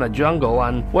deep within the jungle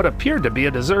on what appeared to be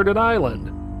a deserted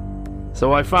island.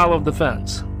 So I followed the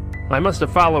fence. I must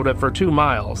have followed it for 2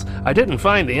 miles. I didn't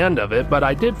find the end of it, but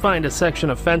I did find a section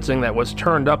of fencing that was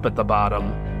turned up at the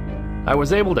bottom. I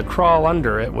was able to crawl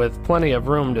under it with plenty of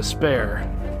room to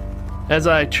spare. As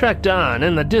I trekked on,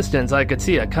 in the distance I could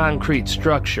see a concrete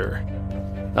structure.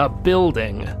 A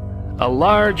building. A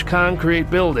large concrete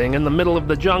building in the middle of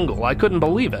the jungle. I couldn't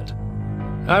believe it.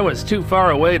 I was too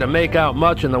far away to make out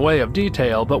much in the way of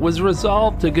detail, but was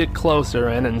resolved to get closer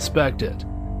and inspect it.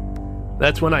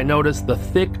 That's when I noticed the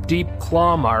thick, deep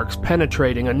claw marks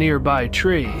penetrating a nearby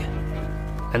tree.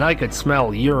 And I could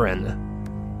smell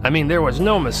urine. I mean, there was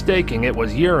no mistaking it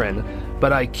was urine,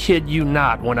 but I kid you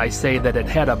not when I say that it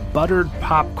had a buttered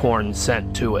popcorn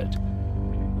scent to it.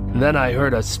 Then I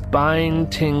heard a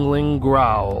spine-tingling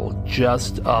growl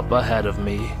just up ahead of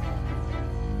me.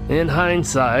 In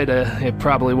hindsight, it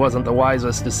probably wasn't the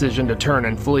wisest decision to turn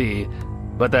and flee,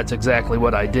 but that's exactly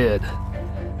what I did.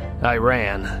 I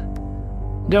ran.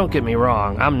 Don't get me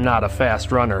wrong, I'm not a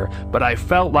fast runner, but I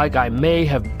felt like I may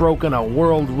have broken a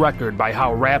world record by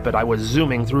how rapid I was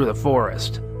zooming through the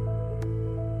forest.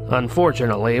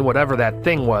 Unfortunately, whatever that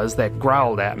thing was that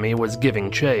growled at me was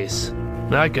giving chase.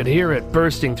 I could hear it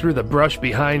bursting through the brush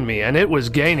behind me, and it was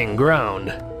gaining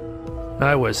ground.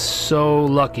 I was so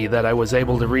lucky that I was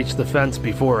able to reach the fence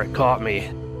before it caught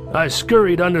me. I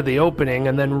scurried under the opening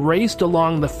and then raced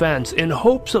along the fence in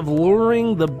hopes of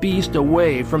luring the beast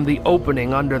away from the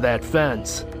opening under that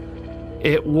fence.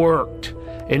 It worked.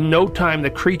 In no time, the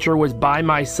creature was by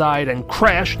my side and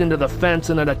crashed into the fence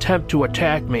in an attempt to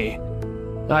attack me.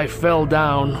 I fell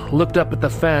down, looked up at the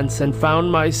fence, and found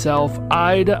myself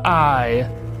eye to eye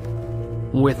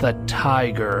with a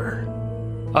tiger.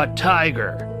 A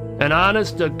tiger. An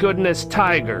honest-to-goodness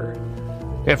tiger.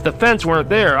 If the fence weren't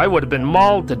there, I would have been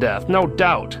mauled to death, no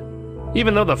doubt.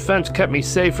 Even though the fence kept me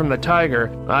safe from the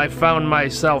tiger, I found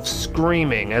myself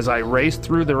screaming as I raced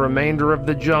through the remainder of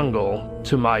the jungle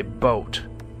to my boat.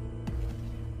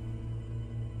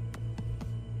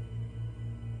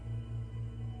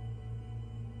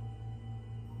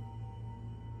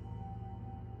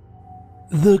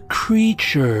 The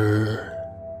creature.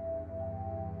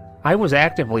 I was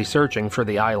actively searching for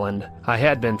the island. I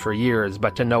had been for years,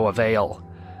 but to no avail.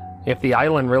 If the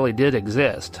island really did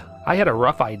exist, I had a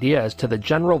rough idea as to the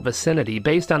general vicinity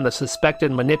based on the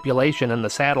suspected manipulation in the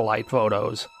satellite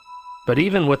photos. But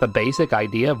even with a basic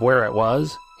idea of where it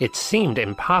was, it seemed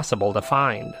impossible to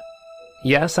find.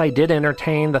 Yes, I did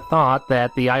entertain the thought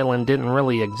that the island didn't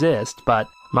really exist, but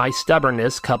my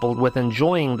stubbornness coupled with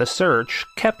enjoying the search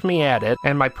kept me at it,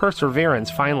 and my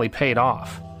perseverance finally paid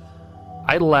off.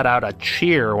 I let out a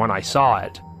cheer when I saw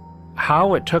it.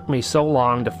 How it took me so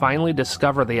long to finally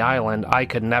discover the island I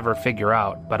could never figure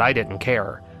out, but I didn't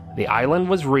care. The island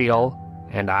was real,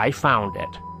 and I found it.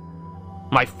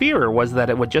 My fear was that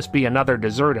it would just be another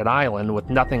deserted island with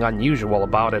nothing unusual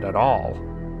about it at all.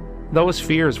 Those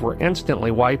fears were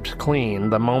instantly wiped clean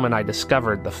the moment I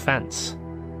discovered the fence.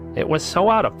 It was so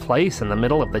out of place in the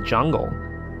middle of the jungle.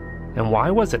 And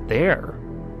why was it there?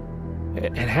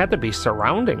 It had to be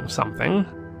surrounding something.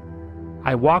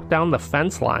 I walked down the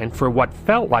fence line for what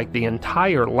felt like the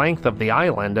entire length of the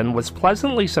island and was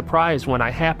pleasantly surprised when I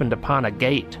happened upon a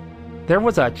gate. There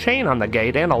was a chain on the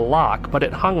gate and a lock, but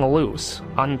it hung loose,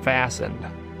 unfastened.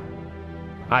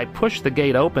 I pushed the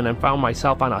gate open and found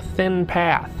myself on a thin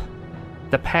path.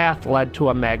 The path led to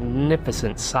a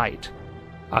magnificent sight.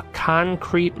 A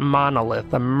concrete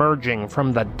monolith emerging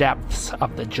from the depths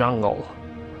of the jungle.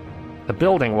 The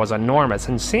building was enormous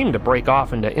and seemed to break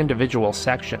off into individual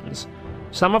sections.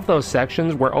 Some of those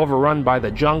sections were overrun by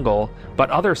the jungle, but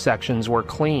other sections were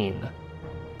clean.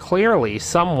 Clearly,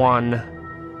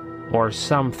 someone, or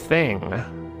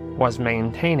something, was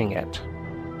maintaining it.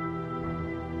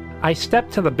 I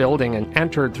stepped to the building and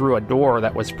entered through a door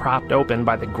that was propped open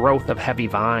by the growth of heavy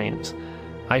vines.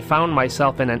 I found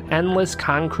myself in an endless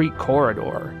concrete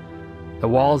corridor. The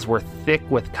walls were thick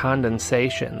with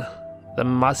condensation. The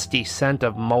musty scent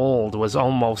of mold was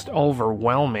almost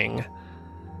overwhelming.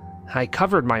 I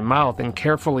covered my mouth and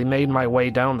carefully made my way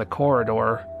down the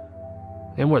corridor.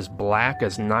 It was black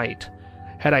as night.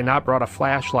 Had I not brought a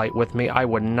flashlight with me, I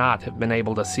would not have been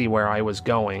able to see where I was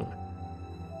going.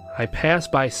 I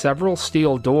passed by several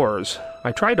steel doors.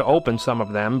 I tried to open some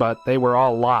of them, but they were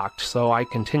all locked, so I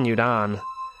continued on.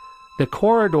 The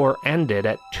corridor ended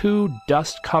at 2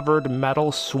 dust-covered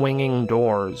metal swinging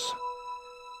doors.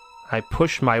 I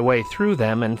pushed my way through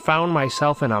them and found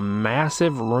myself in a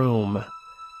massive room.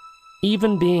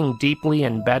 Even being deeply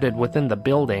embedded within the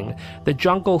building, the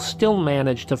jungle still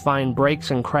managed to find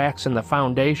breaks and cracks in the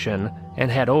foundation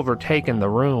and had overtaken the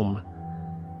room.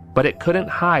 But it couldn't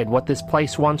hide what this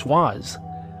place once was: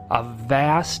 a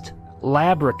vast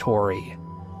laboratory.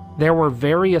 There were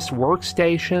various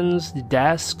workstations,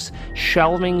 desks,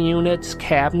 shelving units,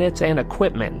 cabinets, and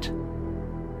equipment.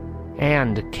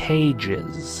 And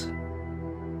cages.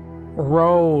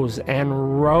 Rows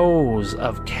and rows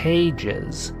of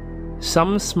cages.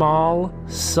 Some small,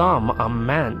 some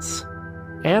immense.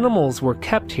 Animals were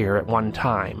kept here at one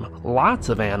time, lots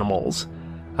of animals.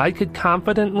 I could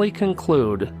confidently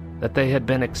conclude that they had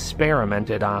been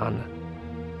experimented on.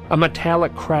 A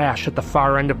metallic crash at the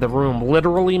far end of the room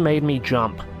literally made me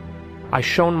jump. I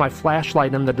shone my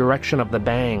flashlight in the direction of the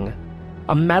bang.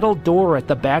 A metal door at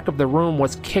the back of the room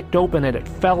was kicked open and it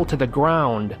fell to the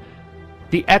ground.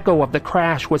 The echo of the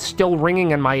crash was still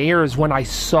ringing in my ears when I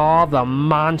saw the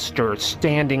monster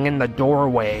standing in the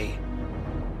doorway.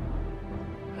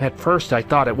 At first I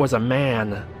thought it was a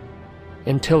man,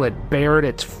 until it bared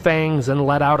its fangs and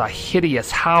let out a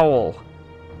hideous howl.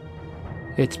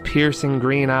 Its piercing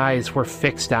green eyes were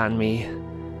fixed on me.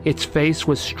 Its face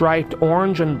was striped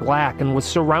orange and black and was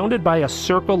surrounded by a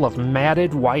circle of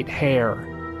matted white hair.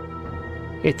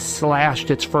 It slashed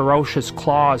its ferocious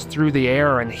claws through the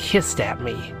air and hissed at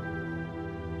me.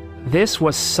 This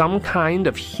was some kind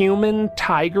of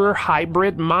human-tiger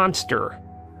hybrid monster.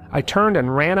 I turned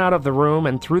and ran out of the room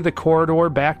and through the corridor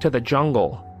back to the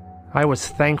jungle. I was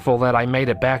thankful that I made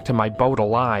it back to my boat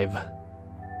alive.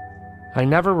 I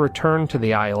never returned to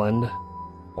the island,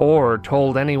 or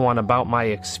told anyone about my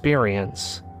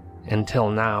experience until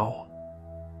now.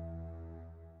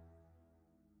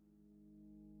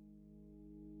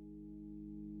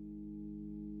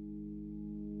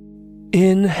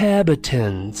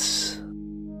 Inhabitants.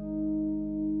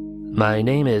 My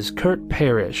name is Kurt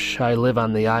Parrish. I live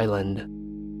on the island.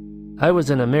 I was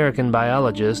an American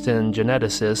biologist and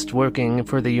geneticist working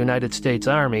for the United States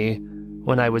Army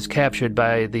when I was captured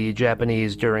by the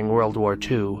Japanese during World War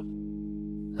II.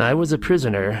 I was a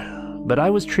prisoner, but I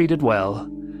was treated well.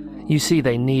 You see,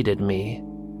 they needed me.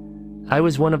 I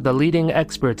was one of the leading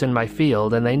experts in my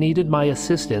field, and they needed my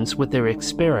assistance with their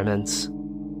experiments.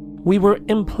 We were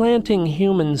implanting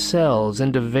human cells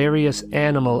into various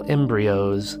animal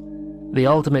embryos. The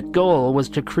ultimate goal was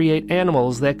to create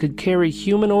animals that could carry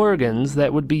human organs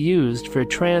that would be used for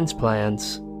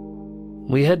transplants.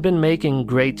 We had been making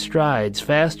great strides,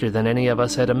 faster than any of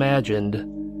us had imagined,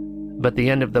 but the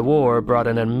end of the war brought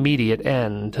an immediate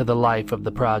end to the life of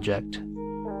the project.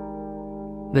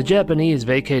 The Japanese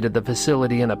vacated the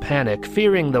facility in a panic,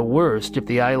 fearing the worst if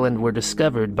the island were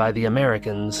discovered by the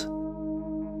Americans.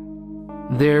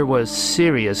 There was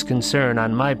serious concern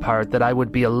on my part that I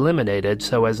would be eliminated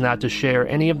so as not to share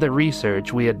any of the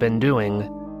research we had been doing.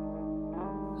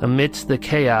 Amidst the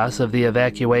chaos of the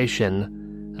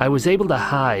evacuation, I was able to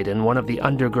hide in one of the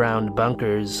underground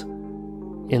bunkers.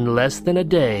 In less than a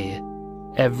day,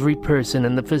 every person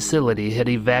in the facility had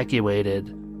evacuated,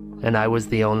 and I was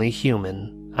the only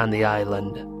human on the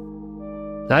island.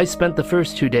 I spent the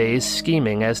first 2 days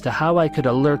scheming as to how I could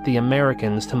alert the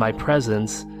Americans to my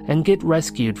presence and get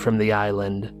rescued from the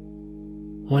island,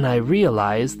 when I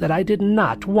realized that I did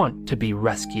not want to be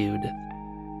rescued.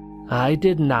 I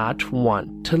did not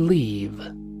want to leave.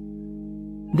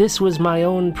 This was my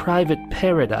own private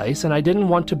paradise, and I didn't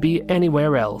want to be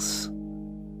anywhere else.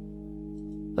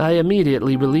 I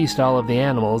immediately released all of the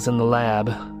animals in the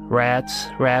lab. Rats,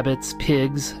 rabbits,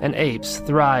 pigs, and apes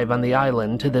thrive on the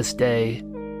island to this day.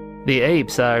 The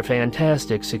apes are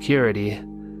fantastic security.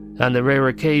 On the rare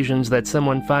occasions that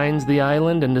someone finds the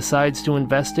island and decides to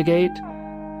investigate,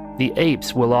 the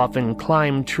apes will often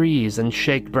climb trees and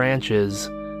shake branches.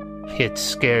 It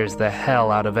scares the hell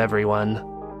out of everyone.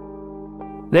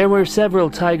 There were several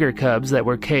tiger cubs that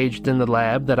were caged in the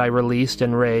lab that I released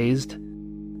and raised.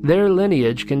 Their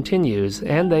lineage continues,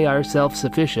 and they are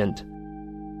self-sufficient.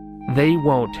 They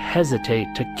won't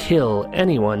hesitate to kill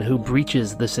anyone who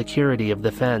breaches the security of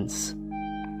the fence.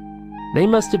 They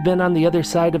must have been on the other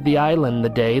side of the island the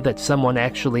day that someone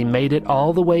actually made it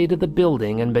all the way to the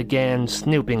building and began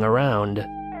snooping around.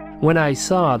 When I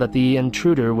saw that the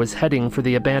intruder was heading for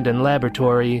the abandoned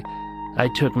laboratory, I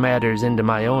took matters into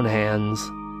my own hands.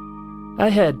 I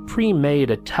had pre-made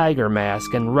a tiger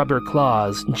mask and rubber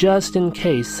claws just in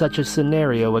case such a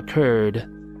scenario occurred.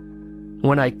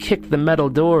 When I kicked the metal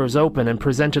doors open and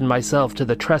presented myself to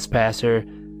the trespasser,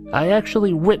 I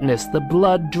actually witnessed the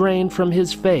blood drain from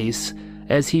his face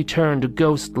as he turned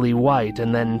ghostly white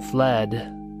and then fled.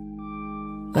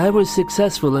 I was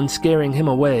successful in scaring him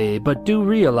away, but do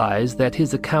realize that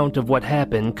his account of what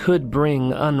happened could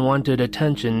bring unwanted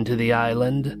attention to the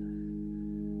island.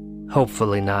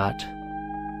 Hopefully not.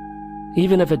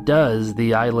 Even if it does,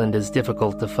 the island is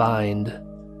difficult to find.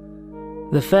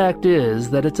 The fact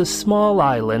is that it's a small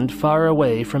island far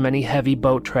away from any heavy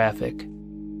boat traffic,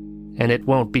 and it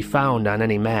won't be found on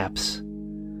any maps.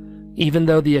 Even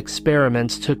though the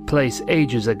experiments took place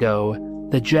ages ago,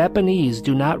 the Japanese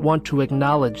do not want to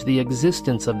acknowledge the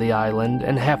existence of the island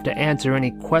and have to answer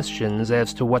any questions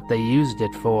as to what they used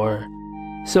it for.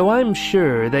 So I'm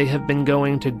sure they have been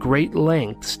going to great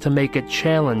lengths to make it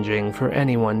challenging for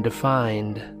anyone to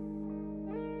find.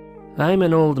 I'm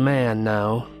an old man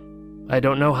now. I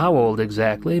don't know how old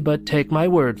exactly, but take my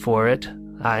word for it,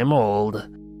 I'm old,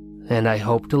 and I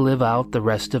hope to live out the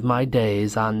rest of my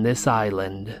days on this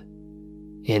island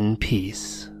in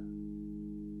peace.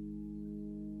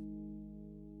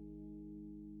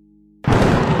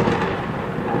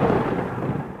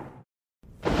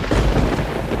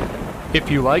 If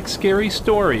you like scary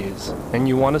stories and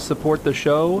you want to support the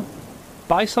show,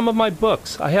 buy some of my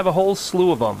books. I have a whole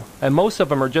slew of them, and most of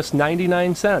them are just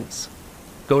 99 cents.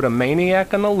 Go to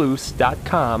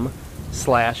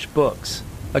maniacontheloose.com/books.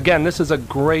 Again, this is a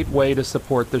great way to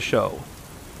support the show.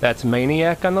 That's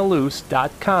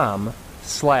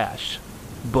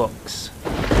maniacontheloose.com/books.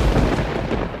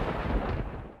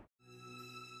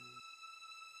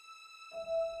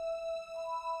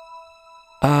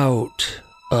 Out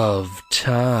of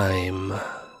time.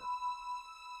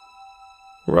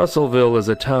 Russellville is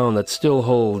a town that still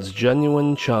holds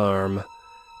genuine charm.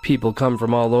 People come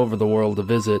from all over the world to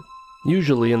visit,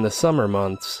 usually in the summer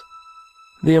months.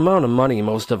 The amount of money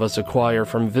most of us acquire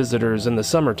from visitors in the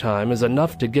summertime is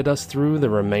enough to get us through the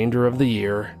remainder of the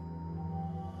year.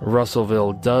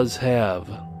 Russellville does have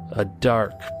a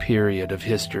dark period of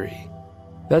history.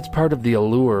 That's part of the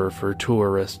allure for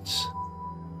tourists.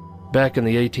 Back in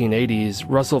the 1880s,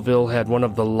 Russellville had one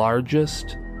of the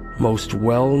largest, most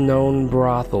well-known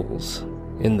brothels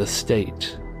in the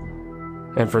state.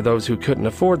 And for those who couldn't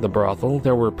afford the brothel,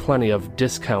 there were plenty of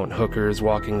discount hookers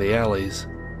walking the alleys.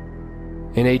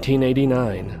 In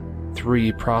 1889,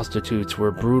 3 prostitutes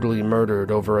were brutally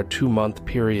murdered over a 2-month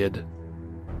period.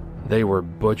 They were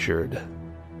butchered.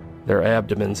 Their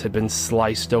abdomens had been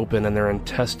sliced open and their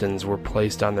intestines were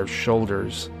placed on their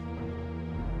shoulders.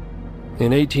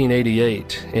 In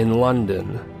 1888, in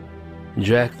London,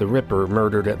 Jack the Ripper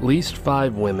murdered at least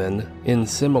 5 women in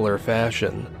similar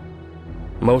fashion.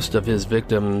 Most of his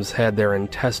victims had their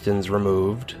intestines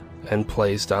removed and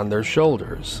placed on their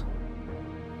shoulders.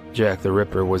 Jack the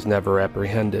Ripper was never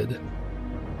apprehended.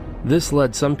 This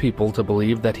led some people to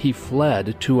believe that he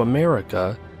fled to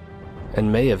America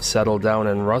and may have settled down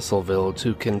in Russellville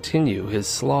to continue his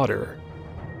slaughter.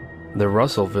 The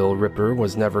Russellville Ripper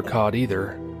was never caught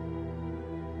either.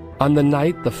 On the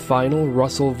night the final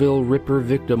Russellville Ripper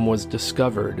victim was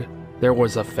discovered, there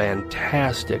was a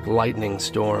fantastic lightning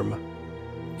storm.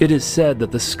 It is said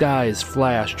that the skies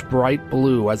flashed bright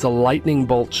blue as a lightning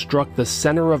bolt struck the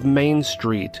center of Main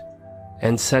Street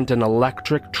and sent an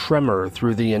electric tremor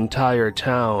through the entire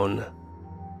town.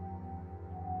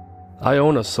 I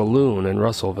own a saloon in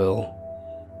Russellville.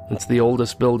 It's the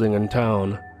oldest building in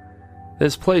town.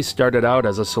 This place started out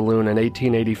as a saloon in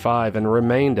 1885 and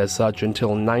remained as such until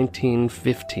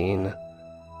 1915.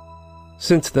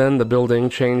 Since then, the building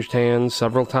changed hands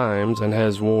several times and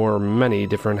has wore many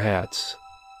different hats.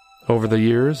 Over the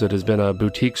years, it has been a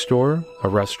boutique store, a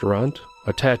restaurant,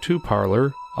 a tattoo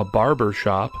parlor, a barber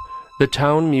shop, the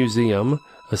town museum,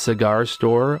 a cigar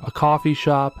store, a coffee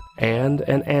shop, and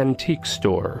an antique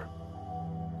store.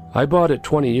 I bought it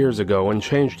 20 years ago and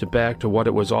changed it back to what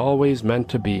it was always meant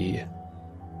to be.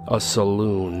 A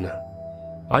saloon.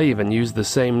 I even used the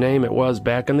same name it was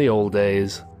back in the old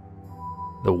days.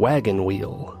 The Wagon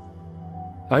Wheel.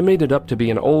 I made it up to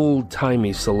be an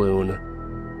old-timey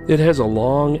saloon. It has a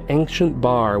long, ancient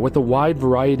bar with a wide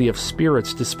variety of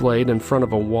spirits displayed in front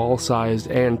of a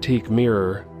wall-sized antique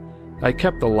mirror. I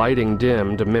kept the lighting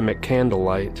dim to mimic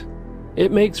candlelight.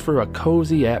 It makes for a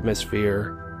cozy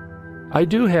atmosphere. I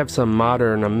do have some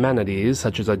modern amenities,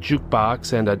 such as a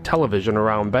jukebox and a television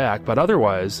around back, but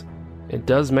otherwise, it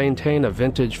does maintain a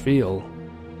vintage feel.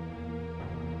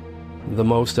 The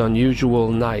most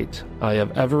unusual night I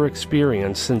have ever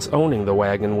experienced since owning the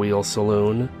Wagon Wheel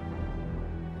Saloon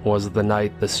was the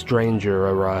night the stranger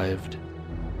arrived.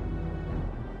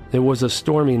 It was a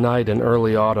stormy night in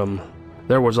early autumn.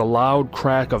 There was a loud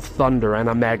crack of thunder and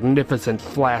a magnificent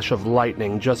flash of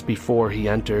lightning just before he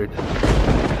entered.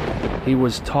 He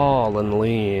was tall and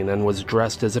lean and was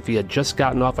dressed as if he had just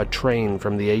gotten off a train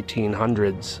from the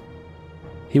 1800s.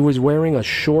 He was wearing a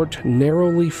short,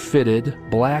 narrowly fitted,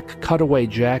 black cutaway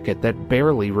jacket that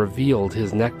barely revealed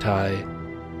his necktie.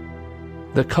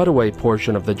 The cutaway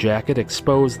portion of the jacket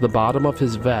exposed the bottom of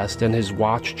his vest and his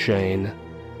watch chain.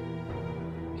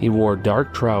 He wore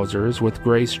dark trousers with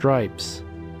gray stripes.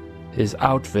 His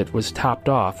outfit was topped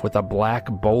off with a black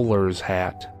bowler's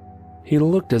hat. He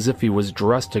looked as if he was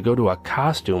dressed to go to a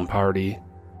costume party.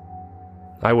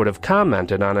 I would have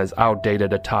commented on his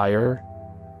outdated attire,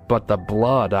 but the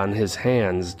blood on his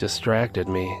hands distracted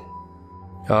me.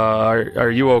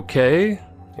 Are you okay?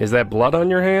 Is that blood on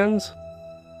your hands?"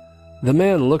 The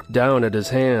man looked down at his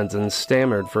hands and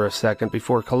stammered for a second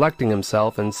before collecting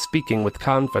himself and speaking with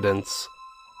confidence.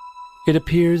 "It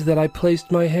appears that I placed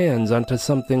my hands onto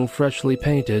something freshly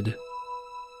painted."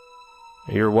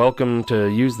 "You're welcome to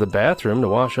use the bathroom to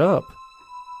wash up."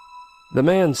 The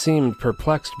man seemed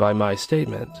perplexed by my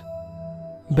statement.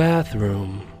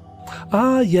 "Bathroom.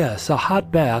 Ah, yes, a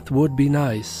hot bath would be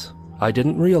nice. I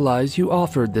didn't realize you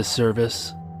offered this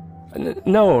service."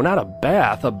 No, not a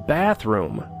bath, a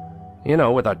bathroom. You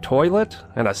know, with a toilet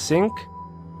and a sink.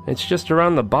 It's just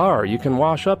around the bar. You can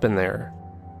wash up in there."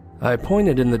 I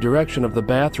pointed in the direction of the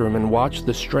bathroom and watched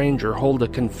the stranger hold a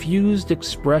confused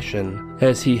expression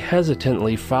as he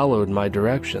hesitantly followed my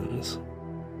directions.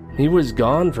 He was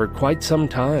gone for quite some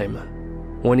time.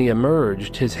 When he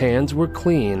emerged, his hands were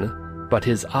clean, but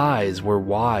his eyes were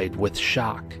wide with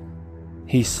shock.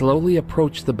 He slowly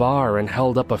approached the bar and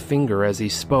held up a finger as he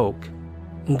spoke.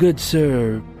 "Good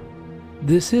sir,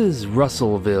 this is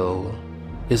Russellville,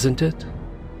 isn't it?"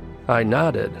 I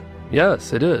nodded.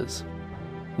 "Yes, it is."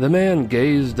 The man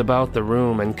gazed about the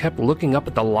room and kept looking up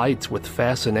at the lights with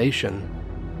fascination.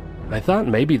 I thought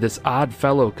maybe this odd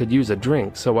fellow could use a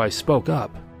drink, so I spoke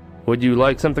up. "Would you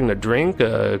like something to drink?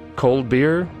 A cold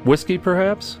beer? Whiskey,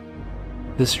 perhaps?"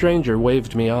 The stranger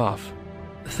waved me off.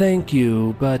 "Thank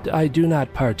you, but I do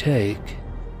not partake."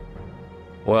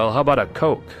 "Well, how about a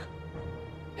Coke?"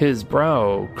 His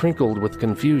brow crinkled with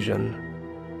confusion.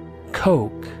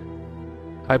 "Coke."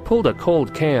 I pulled a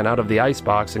cold can out of the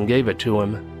icebox and gave it to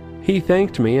him. He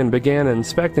thanked me and began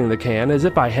inspecting the can as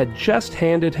if I had just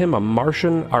handed him a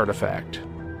Martian artifact.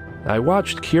 I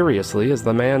watched curiously as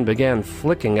the man began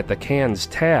flicking at the can's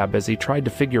tab as he tried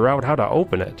to figure out how to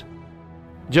open it.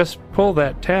 "Just pull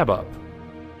that tab up."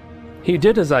 He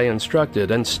did as I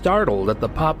instructed and startled at the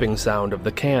popping sound of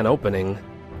the can opening.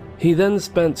 He then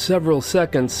spent several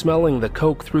seconds smelling the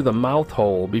Coke through the mouth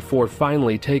hole before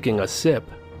finally taking a sip.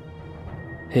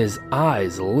 His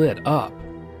eyes lit up.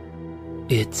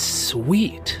 "It's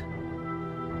sweet."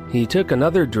 He took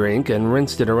another drink and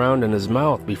rinsed it around in his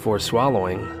mouth before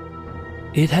swallowing.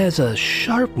 "It has a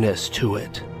sharpness to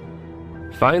it."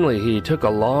 Finally, he took a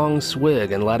long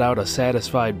swig and let out a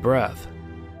satisfied breath.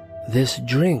 "This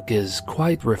drink is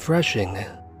quite refreshing."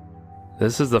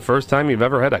 "This is the first time you've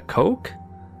ever had a Coke?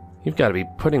 You've got to be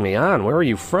putting me on. Where are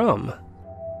you from?"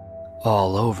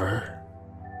 "All over."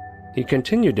 He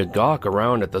continued to gawk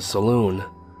around at the saloon.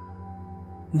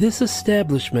 "This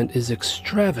establishment is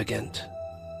extravagant."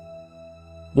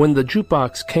 When the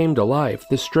jukebox came to life,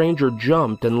 the stranger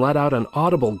jumped and let out an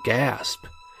audible gasp.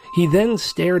 He then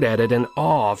stared at it in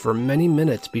awe for many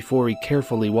minutes before he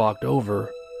carefully walked over.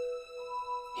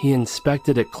 He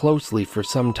inspected it closely for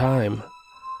some time.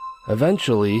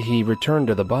 Eventually, he returned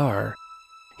to the bar.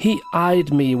 He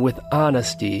eyed me with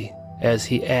honesty as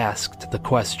he asked the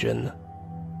question.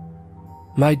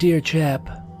 "My dear chap,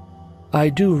 I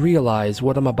do realize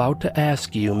what I'm about to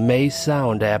ask you may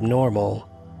sound abnormal,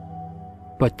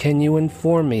 but can you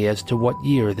inform me as to what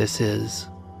year this is?"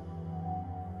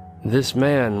 This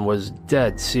man was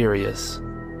dead serious,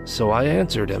 so I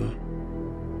answered him.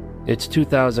 "It's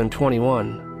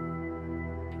 2021.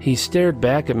 He stared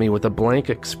back at me with a blank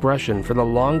expression for the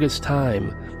longest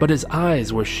time, but his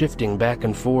eyes were shifting back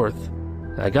and forth.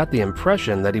 I got the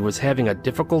impression that he was having a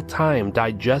difficult time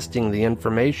digesting the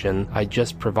information I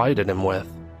just provided him with.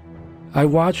 I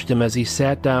watched him as he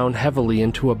sat down heavily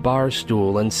into a bar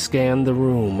stool and scanned the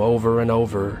room over and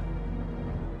over.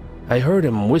 I heard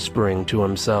him whispering to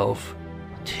himself,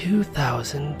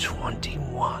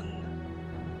 2021.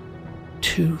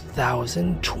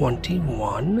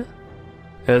 2021?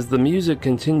 As the music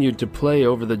continued to play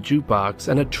over the jukebox,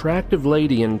 an attractive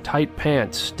lady in tight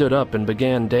pants stood up and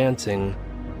began dancing.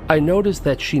 I noticed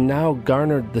that she now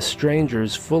garnered the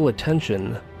stranger's full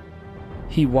attention.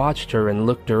 He watched her and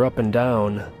looked her up and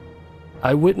down.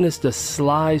 I witnessed a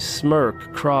sly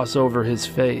smirk cross over his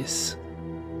face.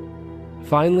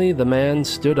 Finally, the man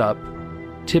stood up,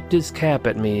 tipped his cap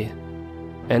at me,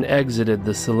 and exited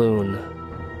the saloon.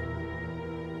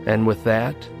 And with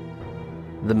that,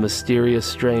 the mysterious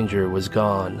stranger was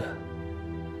gone.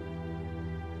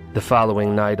 The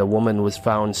following night, a woman was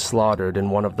found slaughtered in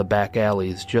one of the back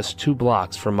alleys just 2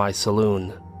 blocks from my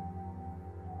saloon.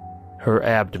 Her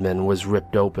abdomen was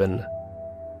ripped open,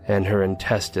 and her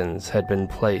intestines had been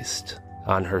placed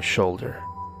on her shoulder.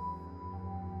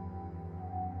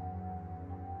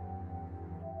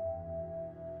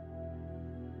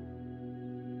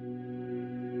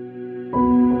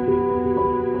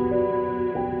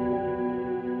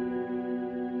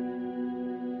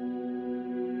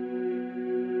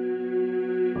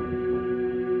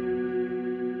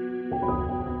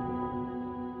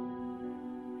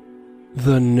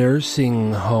 The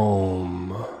nursing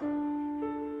home.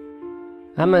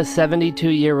 I'm a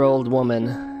 72-year-old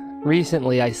woman.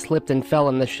 Recently, I slipped and fell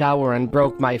in the shower and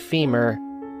broke my femur,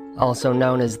 also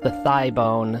known as the thigh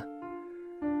bone.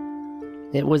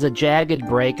 It was a jagged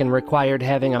break and required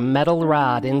having a metal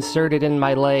rod inserted in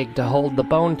my leg to hold the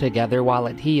bone together while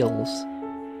it heals.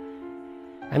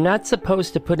 I'm not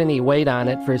supposed to put any weight on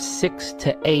it for 6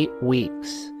 to 8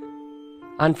 weeks.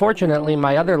 Unfortunately,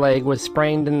 my other leg was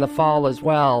sprained in the fall as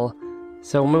well,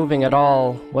 so moving at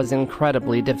all was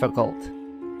incredibly difficult.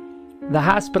 The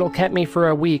hospital kept me for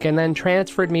a week and then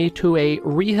transferred me to a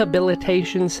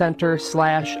rehabilitation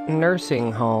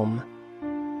center/nursing home.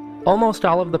 Almost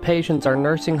all of the patients are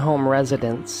nursing home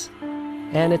residents,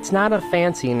 and it's not a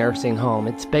fancy nursing home.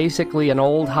 It's basically an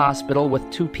old hospital with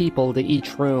 2 people to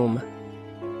each room.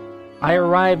 I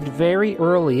arrived very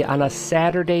early on a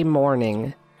Saturday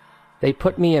morning. They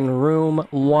put me in room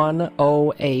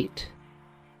 108.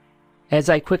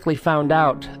 As I quickly found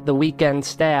out, the weekend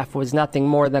staff was nothing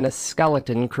more than a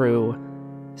skeleton crew,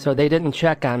 so they didn't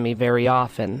check on me very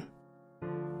often.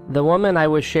 The woman I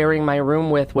was sharing my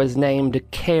room with was named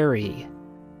Carrie.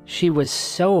 She was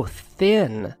so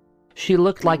thin. She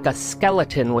looked like a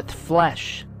skeleton with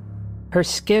flesh. Her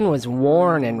skin was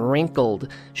worn and wrinkled.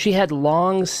 She had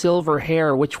long silver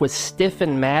hair which was stiff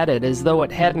and matted as though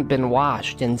it hadn't been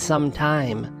washed in some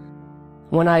time.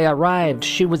 When I arrived,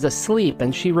 she was asleep,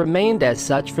 and she remained as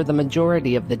such for the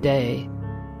majority of the day.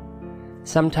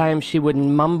 Sometimes she would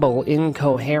mumble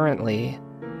incoherently.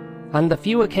 On the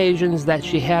few occasions that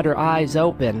she had her eyes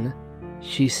open,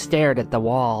 she stared at the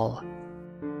wall.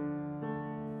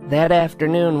 That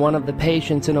afternoon, one of the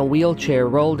patients in a wheelchair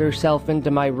rolled herself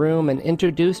into my room and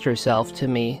introduced herself to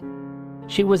me.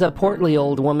 She was a portly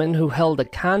old woman who held a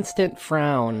constant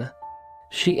frown.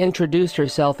 She introduced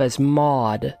herself as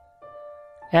Maud.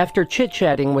 After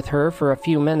chit-chatting with her for a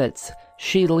few minutes,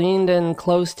 she leaned in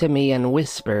close to me and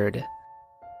whispered,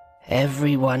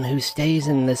 "Everyone who stays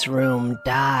in this room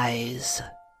dies."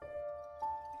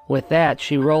 With that,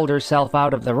 she rolled herself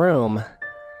out of the room.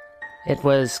 It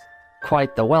was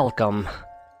quite the welcome.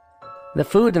 The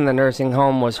food in the nursing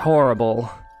home was horrible.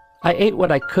 I ate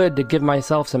what I could to give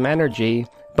myself some energy,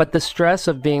 but the stress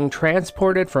of being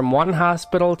transported from one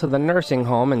hospital to the nursing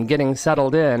home and getting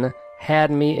settled in had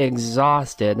me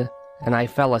exhausted, and I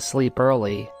fell asleep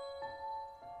early.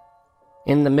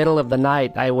 In the middle of the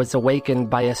night, I was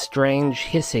awakened by a strange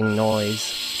hissing noise.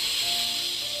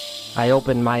 I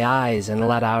opened my eyes and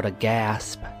let out a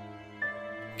gasp.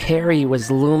 Carrie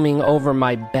was looming over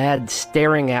my bed,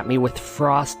 staring at me with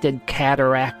frosted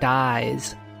cataract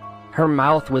eyes. Her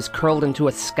mouth was curled into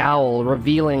a scowl,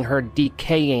 revealing her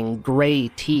decaying gray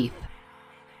teeth.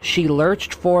 She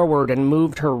lurched forward and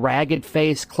moved her ragged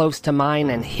face close to mine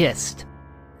and hissed,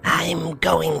 "I'm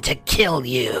going to kill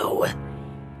you."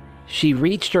 She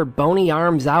reached her bony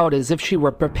arms out as if she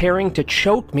were preparing to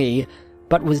choke me,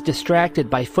 but was distracted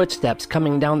by footsteps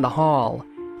coming down the hall.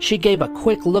 She gave a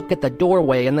quick look at the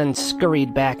doorway and then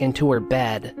scurried back into her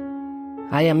bed.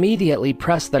 I immediately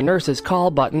pressed the nurse's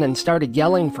call button and started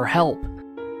yelling for help.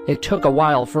 It took a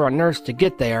while for a nurse to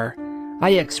get there.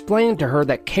 I explained to her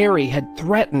that Carrie had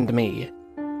threatened me.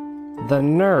 The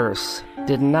nurse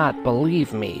did not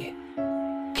believe me.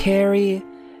 "Carrie,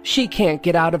 she can't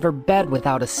get out of her bed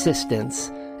without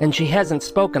assistance, and she hasn't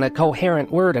spoken a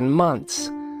coherent word in months.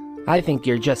 I think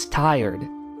you're just tired.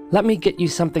 Let me get you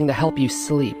something to help you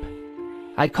sleep."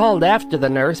 I called after the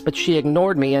nurse, but she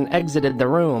ignored me and exited the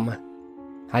room.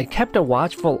 I kept a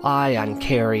watchful eye on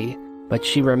Carrie, but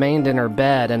she remained in her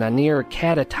bed in a near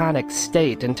catatonic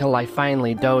state until I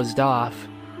finally dozed off.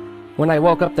 When I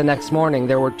woke up the next morning,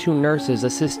 there were 2 nurses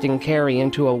assisting Carrie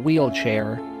into a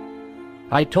wheelchair.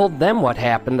 I told them what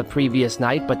happened the previous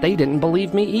night, but they didn't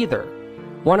believe me either.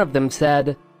 One of them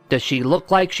said, "Does she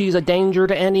look like she's a danger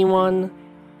to anyone?"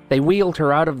 They wheeled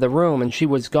her out of the room and she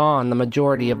was gone the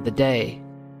majority of the day.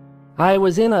 I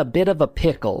was in a bit of a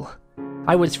pickle.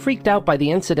 I was freaked out by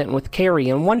the incident with Carrie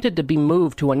and wanted to be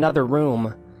moved to another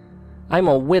room. I'm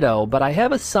a widow, but I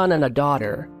have a son and a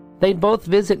daughter. They'd both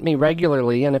visit me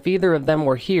regularly, and if either of them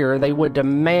were here, they would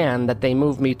demand that they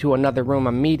move me to another room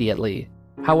immediately.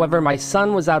 However, my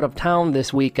son was out of town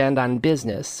this weekend on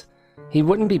business. He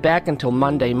wouldn't be back until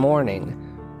Monday morning,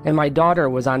 and my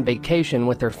daughter was on vacation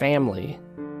with her family.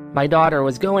 My daughter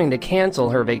was going to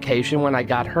cancel her vacation when I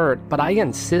got hurt, but I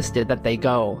insisted that they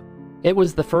go. It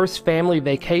was the first family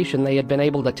vacation they had been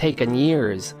able to take in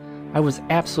years. I was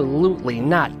absolutely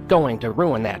not going to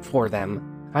ruin that for them.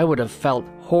 I would have felt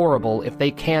horrible if they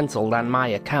canceled on my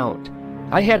account.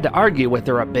 I had to argue with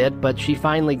her a bit, but she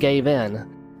finally gave in.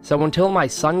 So until my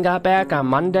son got back on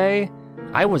Monday,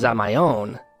 I was on my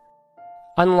own.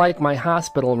 Unlike my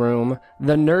hospital room,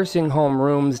 the nursing home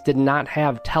rooms did not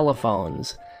have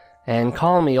telephones. And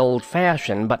call me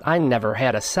old-fashioned, but I never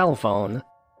had a cell phone.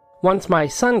 Once my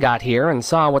son got here and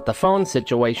saw what the phone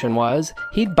situation was,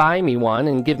 he'd buy me one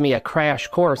and give me a crash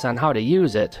course on how to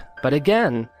use it. But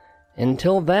again,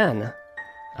 until then,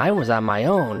 I was on my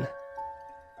own.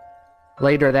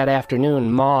 Later that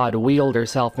afternoon, Maud wheeled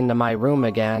herself into my room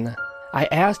again. I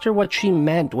asked her what she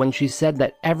meant when she said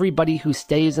that everybody who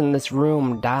stays in this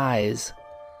room dies.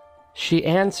 She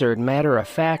answered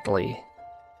matter-of-factly,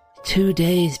 "2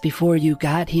 days before you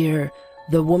got here,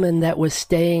 the woman that was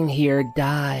staying here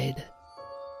died."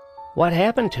 "What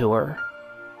happened to her?"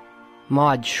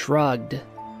 Maud shrugged.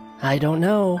 "I don't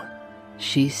know.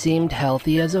 She seemed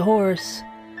healthy as a horse.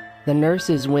 The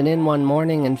nurses went in one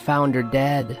morning and found her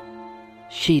dead.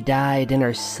 She died in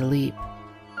her sleep."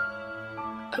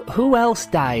 "Who else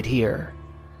died here?"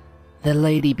 "The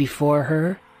lady before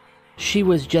her. She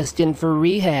was just in for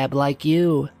rehab like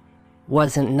you.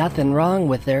 Wasn't nothing wrong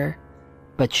with her,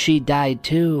 but she died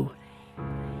too.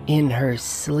 In her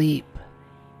sleep."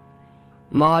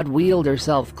 Maud wheeled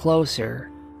herself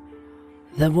closer.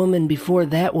 "The woman before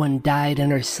that one died in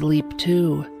her sleep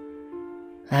too.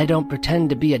 I don't pretend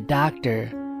to be a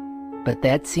doctor, but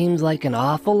that seems like an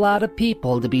awful lot of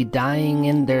people to be dying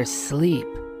in their sleep.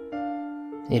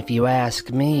 If you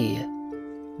ask me,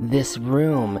 this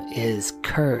room is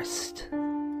cursed."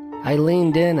 I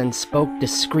leaned in and spoke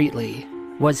discreetly.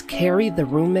 "Was Carrie the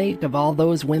roommate of all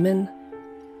those women?"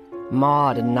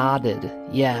 Maud nodded,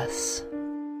 yes.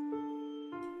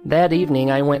 That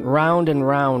evening I went round and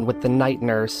round with the night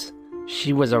nurse.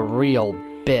 She was a real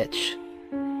bitch.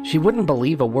 She wouldn't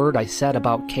believe a word I said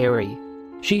about Carrie.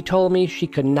 She told me she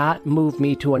could not move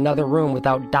me to another room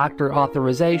without doctor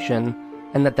authorization,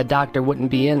 and that the doctor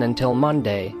wouldn't be in until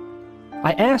Monday.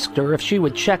 I asked her if she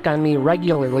would check on me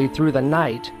regularly through the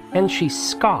night, and she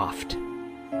scoffed.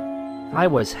 I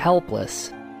was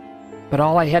helpless, but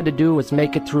all I had to do was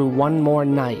make it through one more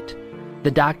night.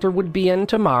 The doctor would be in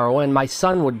tomorrow, and my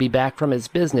son would be back from his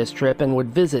business trip and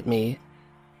would visit me.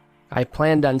 I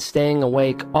planned on staying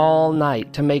awake all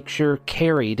night to make sure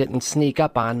Carrie didn't sneak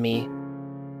up on me.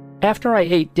 After I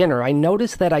ate dinner, I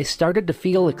noticed that I started to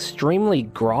feel extremely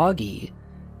groggy.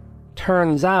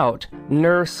 Turns out,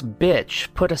 Nurse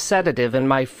Bitch put a sedative in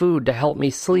my food to help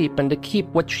me sleep and to keep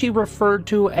what she referred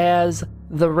to as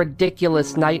the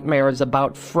ridiculous nightmares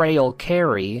about frail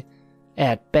Carrie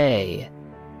at bay.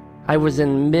 I was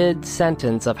in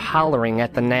mid-sentence of hollering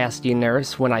at the nasty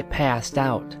nurse when I passed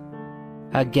out.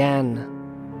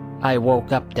 Again, I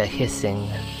woke up to hissing.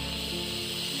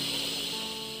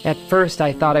 At first,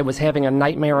 I thought I was having a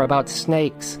nightmare about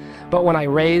snakes, but when I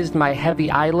raised my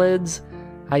heavy eyelids,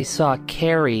 I saw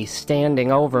Carrie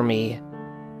standing over me.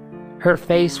 Her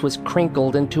face was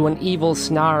crinkled into an evil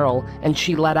snarl, and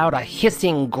she let out a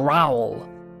hissing growl.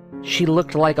 She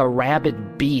looked like a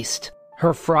rabid beast.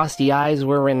 Her frosty eyes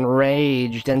were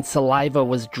enraged, and saliva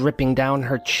was dripping down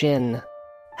her chin.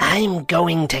 "I'm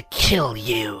going to kill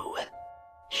you."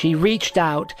 She reached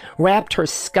out, wrapped her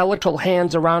skeletal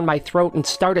hands around my throat, and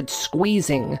started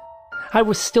squeezing. I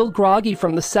was still groggy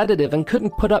from the sedative and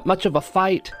couldn't put up much of a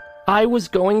fight. I was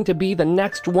going to be the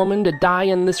next woman to die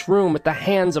in this room at the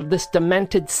hands of this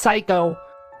demented psycho.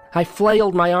 I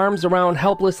flailed my arms around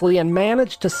helplessly and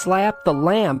managed to slap the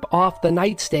lamp off the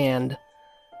nightstand.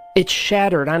 It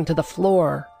shattered onto the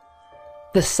floor.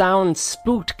 The sound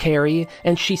spooked Carrie,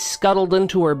 and she scuttled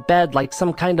into her bed like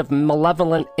some kind of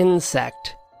malevolent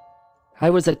insect. I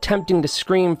was attempting to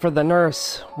scream for the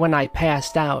nurse when I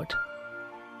passed out.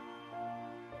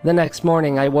 The next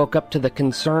morning, I woke up to the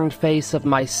concerned face of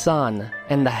my son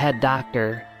and the head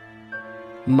doctor.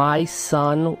 My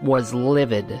son was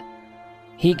livid.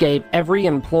 He gave every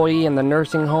employee in the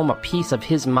nursing home a piece of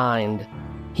his mind.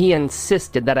 He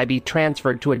insisted that I be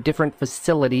transferred to a different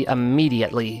facility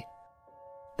immediately.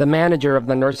 The manager of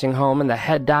the nursing home and the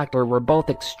head doctor were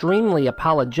both extremely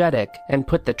apologetic and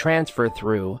put the transfer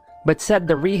through, but said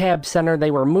the rehab center they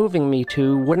were moving me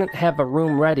to wouldn't have a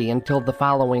room ready until the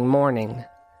following morning.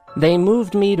 They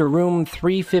moved me to room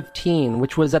 315,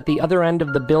 which was at the other end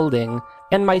of the building,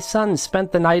 and my son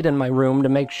spent the night in my room to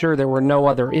make sure there were no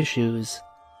other issues.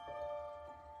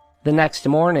 The next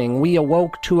morning, we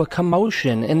awoke to a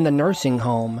commotion in the nursing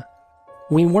home.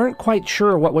 We weren't quite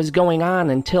sure what was going on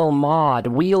until Maud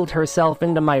wheeled herself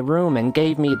into my room and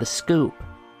gave me the scoop.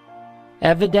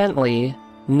 Evidently,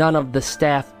 none of the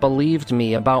staff believed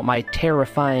me about my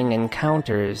terrifying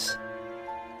encounters.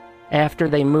 After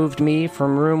they moved me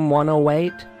from room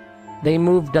 108, they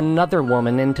moved another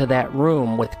woman into that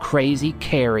room with crazy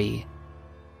Carrie,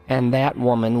 and that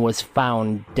woman was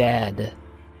found dead.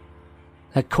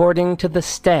 According to the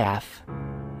staff,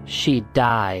 she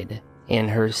died in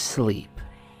her sleep.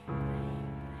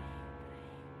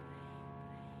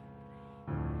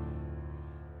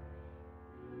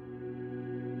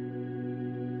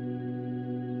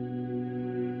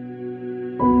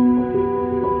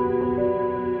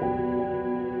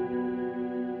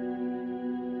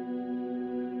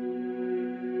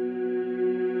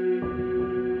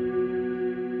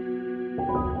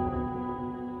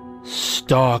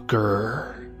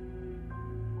 Stalker.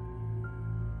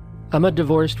 I'm a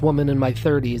divorced woman in my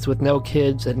 30s with no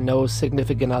kids and no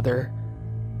significant other.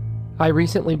 I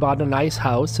recently bought a nice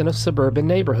house in a suburban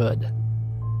neighborhood.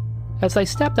 As I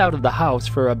stepped out of the house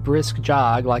for a brisk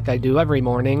jog like I do every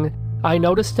morning, I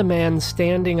noticed a man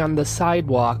standing on the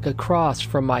sidewalk across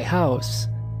from my house.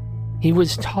 He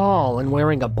was tall and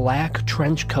wearing a black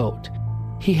trench coat.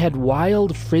 He had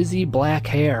wild, frizzy black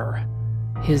hair.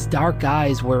 His dark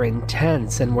eyes were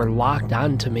intense and were locked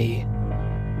onto me.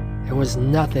 There was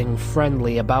nothing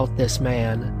friendly about this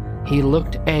man. He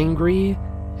looked angry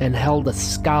and held a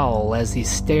scowl as he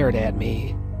stared at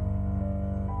me.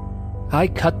 I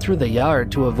cut through the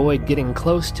yard to avoid getting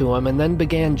close to him and then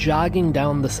began jogging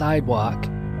down the sidewalk.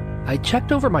 I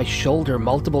checked over my shoulder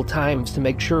multiple times to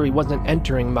make sure he wasn't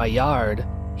entering my yard.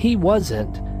 He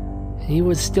wasn't. He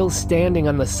was still standing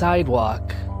on the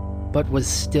sidewalk, but was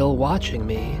still watching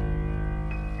me.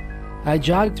 I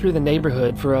jogged through the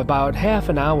neighborhood for about half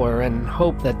an hour and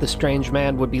hoped that the strange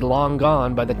man would be long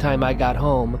gone by the time I got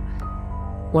home.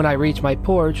 When I reached my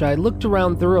porch, I looked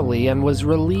around thoroughly and was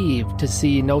relieved to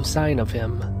see no sign of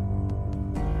him.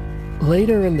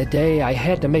 Later in the day, I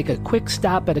had to make a quick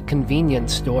stop at a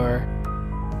convenience store.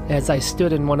 As I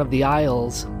stood in one of the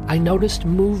aisles, I noticed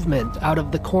movement out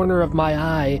of the corner of my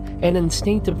eye and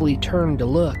instinctively turned to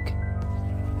look.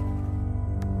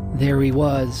 There he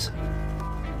was,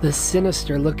 the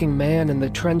sinister-looking man in the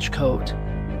trench coat.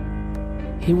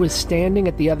 He was standing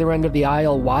at the other end of the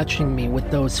aisle watching me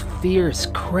with those fierce,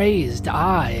 crazed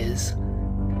eyes.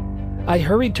 I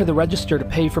hurried to the register to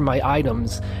pay for my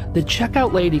items. The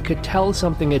checkout lady could tell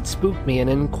something had spooked me and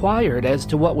inquired as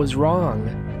to what was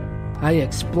wrong. I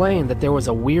explained that there was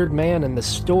a weird man in the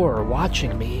store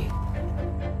watching me.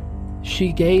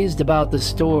 She gazed about the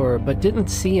store but didn't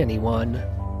see anyone.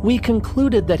 We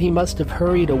concluded that he must have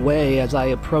hurried away as I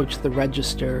approached the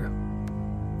register.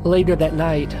 Later that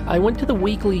night, I went to the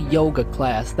weekly yoga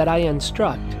class that I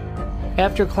instruct.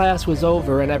 After class was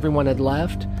over and everyone had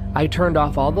left, I turned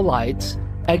off all the lights,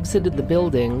 exited the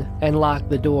building, and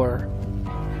locked the door.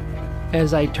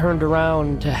 As I turned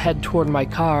around to head toward my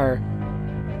car,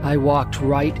 I walked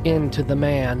right into the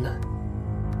man.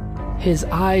 His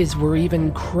eyes were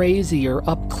even crazier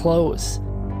up close.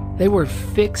 They were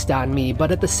fixed on me,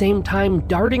 but at the same time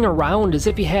darting around as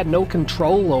if he had no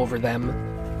control over them.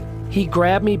 He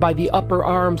grabbed me by the upper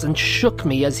arms and shook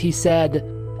me as he said,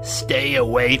 "Stay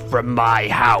away from my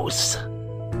house."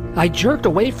 I jerked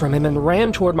away from him and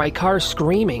ran toward my car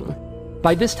screaming.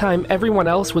 By this time, everyone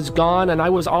else was gone and I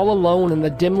was all alone in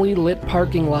the dimly lit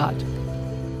parking lot.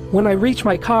 When I reached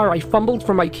my car, I fumbled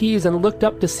for my keys and looked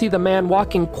up to see the man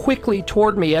walking quickly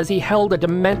toward me as he held a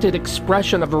demented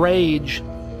expression of rage.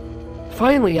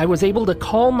 Finally, I was able to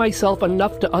calm myself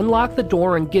enough to unlock the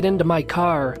door and get into my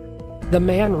car. The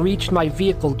man reached my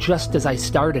vehicle just as I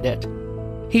started it.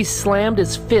 He slammed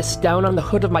his fist down on the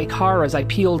hood of my car as I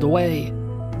peeled away.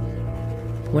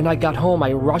 When I got home,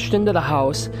 I rushed into the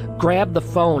house, grabbed the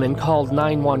phone, and called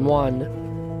 911.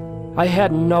 I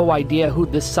had no idea who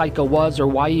this psycho was or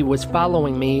why he was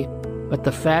following me, but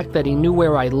the fact that he knew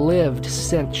where I lived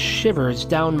sent shivers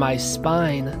down my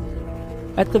spine.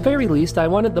 At the very least, I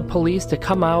wanted the police to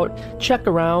come out, check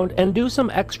around, and do some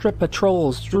extra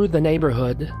patrols through the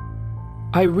neighborhood.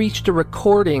 I reached a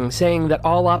recording saying that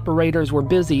all operators were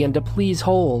busy and to please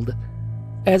hold.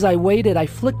 As I waited, I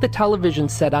flicked the television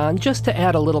set on just to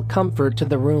add a little comfort to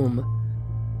the room.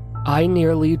 I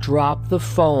nearly dropped the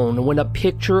phone when a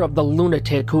picture of the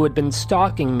lunatic who had been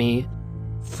stalking me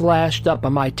flashed up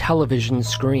on my television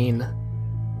screen.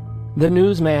 The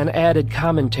newsman added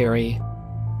commentary.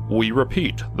 We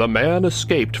repeat, the man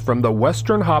escaped from the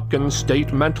Western Hopkins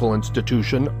State Mental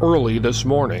Institution early this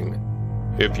morning.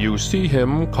 If you see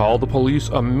him, call the police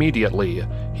immediately.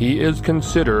 He is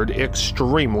considered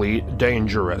extremely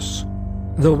dangerous.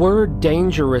 The word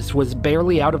dangerous was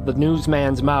barely out of the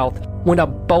newsman's mouth when a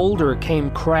boulder came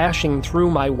crashing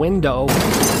through my window.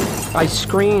 I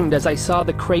screamed as I saw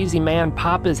the crazy man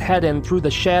pop his head in through the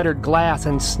shattered glass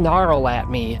and snarl at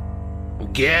me.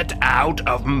 Get out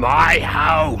of my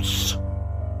house!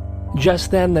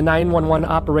 Just then, the 911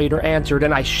 operator answered,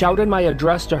 and I shouted my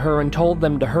address to her and told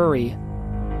them to hurry.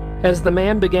 As the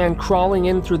man began crawling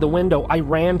in through the window, I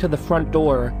ran to the front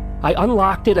door. I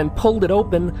unlocked it and pulled it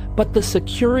open, but the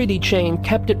security chain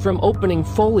kept it from opening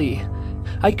fully.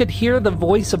 I could hear the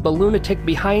voice of the lunatic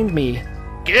behind me.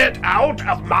 Get out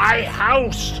of my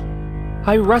house!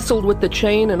 I wrestled with the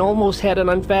chain and almost had it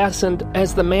unfastened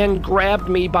as the man grabbed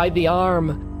me by the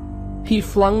arm. He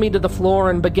flung me to the floor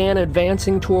and began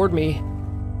advancing toward me.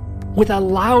 With a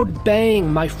loud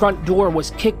bang, my front door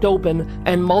was kicked open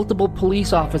and multiple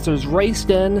police officers raced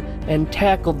in and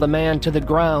tackled the man to the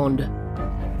ground.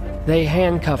 They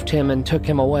handcuffed him and took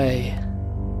him away.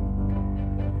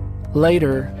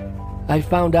 Later, I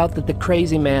found out that the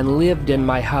crazy man lived in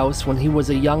my house when he was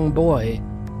a young boy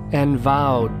and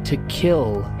vowed to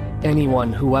kill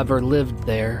anyone who ever lived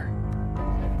there.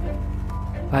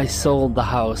 I sold the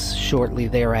house shortly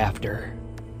thereafter.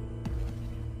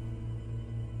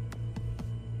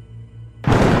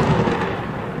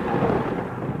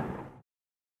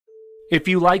 If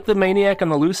you like the Maniac on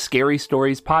the Loose Scary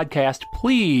Stories podcast,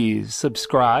 please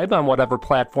subscribe on whatever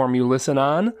platform you listen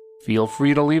on. Feel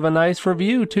free to leave a nice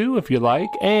review, too, if you like.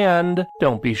 And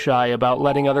don't be shy about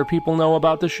letting other people know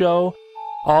about the show.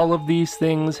 All of these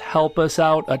things help us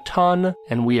out a ton,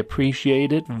 and we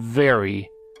appreciate it very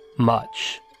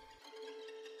much.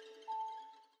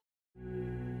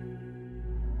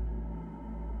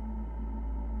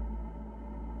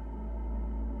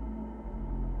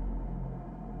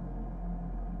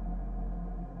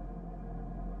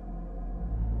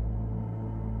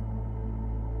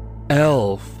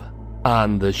 Elf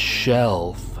on the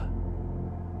Shelf.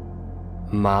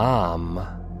 Mom.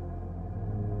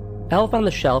 Elf on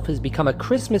the Shelf has become a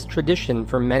Christmas tradition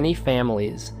for many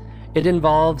families. It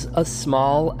involves a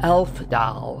small elf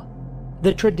doll.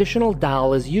 The traditional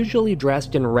doll is usually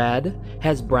dressed in red,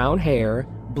 has brown hair,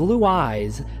 blue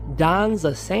eyes, dons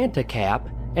a Santa cap,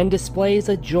 and displays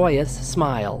a joyous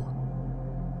smile.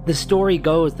 The story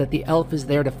goes that the elf is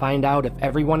there to find out if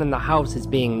everyone in the house is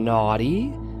being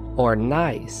naughty or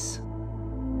nice.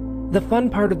 The fun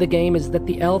part of the game is that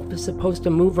the elf is supposed to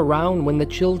move around when the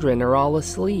children are all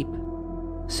asleep.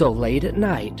 So late at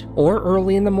night or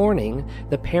early in the morning,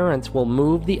 the parents will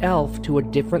move the elf to a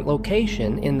different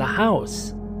location in the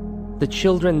house. The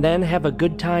children then have a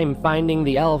good time finding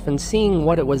the elf and seeing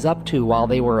what it was up to while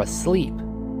they were asleep.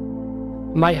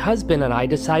 My husband and I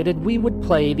decided we would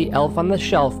play the Elf on the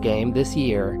Shelf game this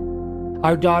year.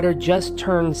 Our daughter just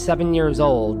turned 7 years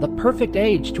old, the perfect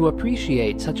age to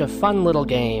appreciate such a fun little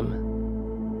game.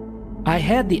 I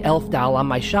had the elf doll on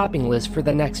my shopping list for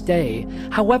the next day.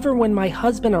 However, when my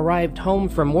husband arrived home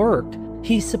from work,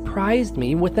 he surprised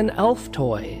me with an elf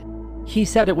toy. He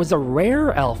said it was a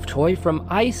rare elf toy from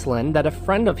Iceland that a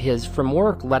friend of his from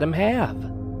work let him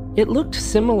have. It looked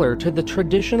similar to the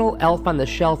traditional Elf on the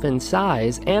Shelf in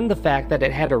size and the fact that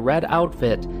it had a red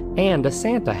outfit and a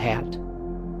Santa hat.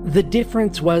 The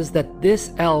difference was that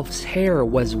this elf's hair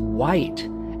was white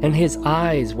and his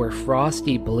eyes were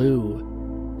frosty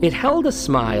blue. It held a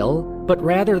smile, but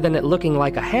rather than it looking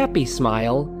like a happy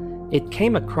smile, it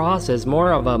came across as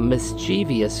more of a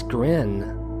mischievous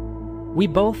grin. We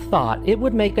both thought it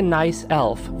would make a nice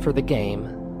elf for the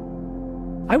game.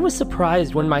 I was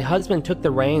surprised when my husband took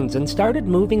the reins and started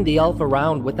moving the elf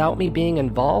around without me being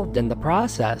involved in the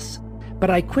process, but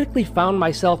I quickly found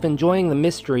myself enjoying the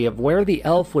mystery of where the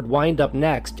elf would wind up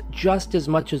next just as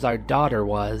much as our daughter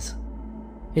was.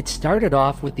 It started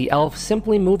off with the elf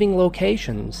simply moving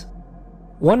locations.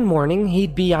 One morning,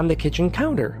 he'd be on the kitchen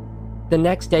counter. The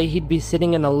next day, he'd be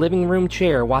sitting in a living room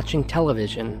chair watching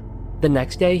television. The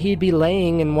next day, he'd be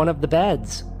laying in one of the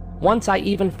beds. Once I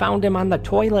even found him on the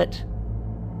toilet.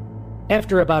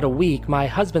 After about a week, my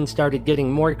husband started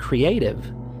getting more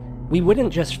creative. We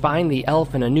wouldn't just find the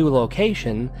elf in a new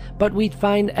location, but we'd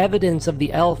find evidence of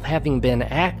the elf having been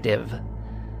active.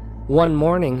 One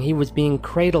morning, he was being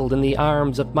cradled in the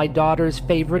arms of my daughter's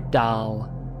favorite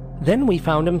doll. Then we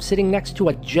found him sitting next to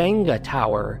a Jenga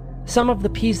tower. Some of the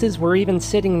pieces were even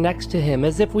sitting next to him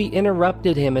as if we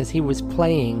interrupted him as he was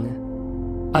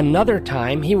playing. Another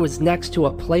time, he was next to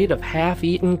a plate of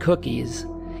half-eaten cookies.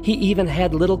 He even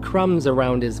had little crumbs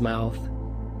around his mouth.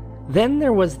 Then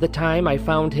there was the time I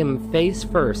found him face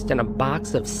first in a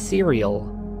box of cereal.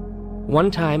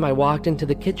 One time I walked into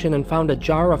the kitchen and found a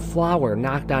jar of flour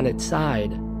knocked on its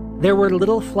side. There were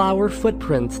little flour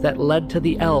footprints that led to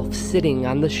the elf sitting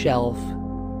on the shelf.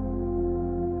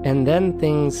 And then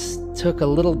things took a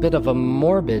little bit of a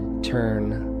morbid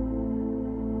turn.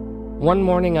 One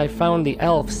morning I found the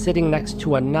elf sitting next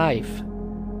to a knife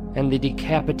and the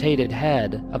decapitated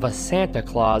head of a Santa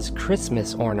Claus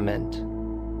Christmas ornament.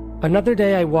 Another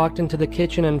day I walked into the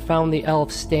kitchen and found the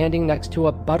elf standing next to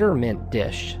a buttermint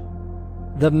dish.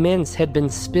 The mints had been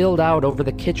spilled out over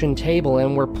the kitchen table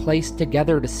and were placed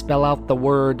together to spell out the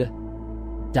word,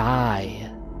 die.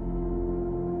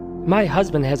 My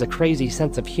husband has a crazy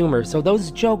sense of humor, so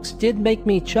those jokes did make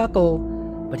me chuckle,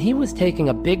 but he was taking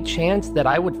a big chance that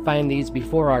I would find these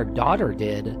before our daughter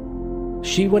did.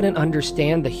 She wouldn't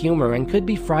understand the humor and could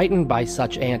be frightened by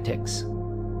such antics.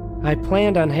 I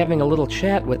planned on having a little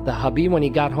chat with the hubby when he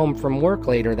got home from work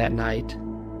later that night.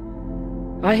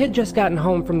 I had just gotten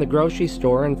home from the grocery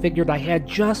store and figured I had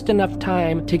just enough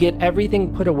time to get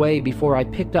everything put away before I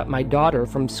picked up my daughter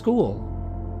from school.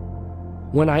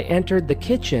 When I entered the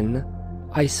kitchen,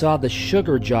 I saw the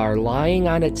sugar jar lying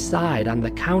on its side on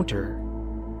the counter.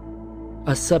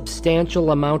 A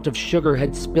substantial amount of sugar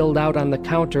had spilled out on the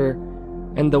counter,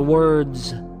 and the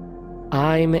words,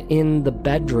 "I'm in the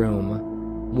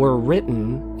bedroom," were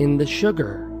written in the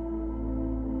sugar.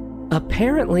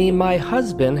 Apparently, my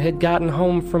husband had gotten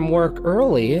home from work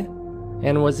early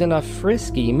and was in a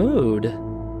frisky mood.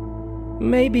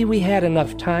 Maybe we had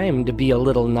enough time to be a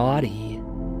little naughty.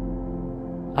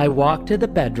 I walked to the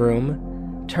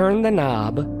bedroom, turned the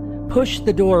knob, pushed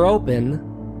the door open,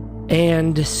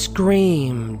 and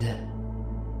screamed.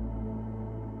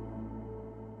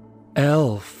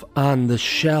 Elf on the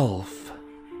Shelf.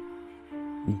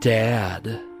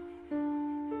 Dad.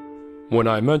 When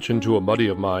I mentioned to a buddy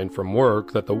of mine from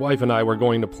work that the wife and I were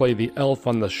going to play the Elf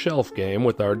on the Shelf game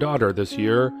with our daughter this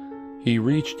year, he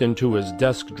reached into his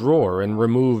desk drawer and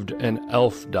removed an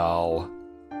elf doll.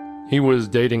 He was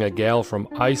dating a gal from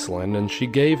Iceland, and she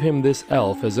gave him this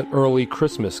elf as an early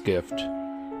Christmas gift.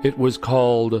 It was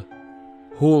called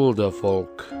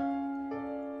Huldafolk.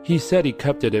 He said he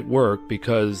kept it at work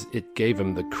because it gave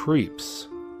him the creeps.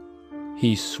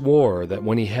 He swore that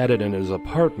when he had it in his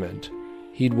apartment,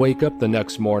 he'd wake up the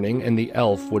next morning and the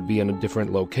elf would be in a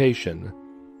different location,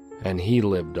 and he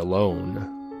lived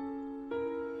alone.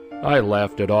 I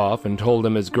laughed it off and told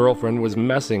him his girlfriend was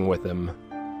messing with him.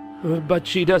 But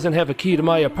she doesn't have a key to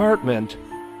my apartment.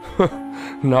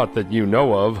 Not that you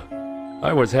know of.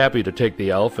 I was happy to take the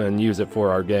elf and use it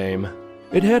for our game.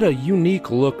 It had a unique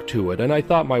look to it, and I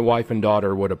thought my wife and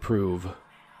daughter would approve.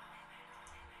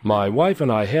 My wife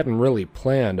and I hadn't really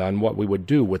planned on what we would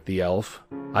do with the elf.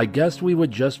 I guessed we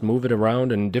would just move it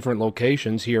around in different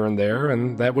locations here and there,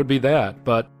 and that would be that.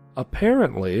 But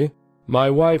apparently, my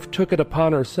wife took it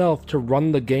upon herself to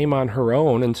run the game on her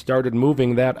own and started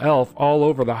moving that elf all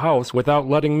over the house without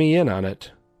letting me in on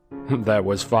it. That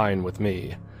was fine with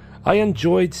me. I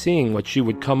enjoyed seeing what she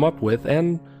would come up with,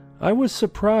 and I was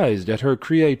surprised at her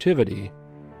creativity.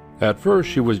 At first,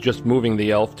 she was just moving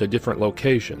the elf to different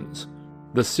locations.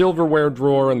 The silverware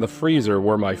drawer and the freezer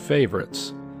were my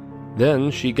favorites.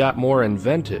 Then she got more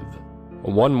inventive.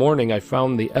 One morning I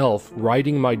found the elf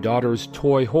riding my daughter's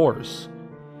toy horse.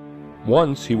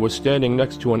 Once he was standing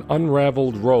next to an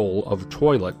unraveled roll of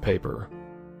toilet paper.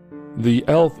 The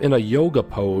elf in a yoga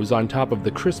pose on top of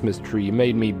the Christmas tree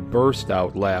made me burst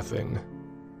out laughing.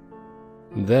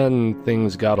 Then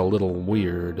things got a little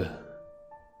weird.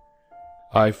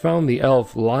 I found the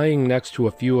elf lying next to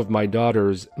a few of my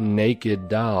daughter's naked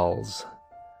dolls.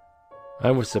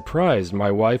 I was surprised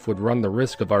my wife would run the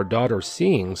risk of our daughter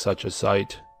seeing such a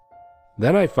sight.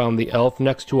 Then I found the elf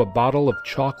next to a bottle of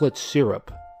chocolate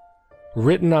syrup.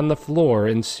 Written on the floor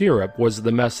in syrup was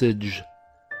the message,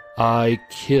 "I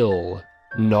kill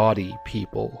naughty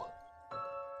people."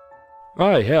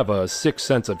 I have a sick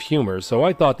sense of humor, so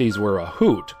I thought these were a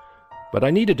hoot, but I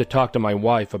needed to talk to my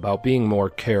wife about being more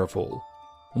careful.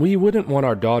 We wouldn't want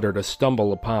our daughter to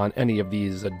stumble upon any of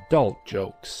these adult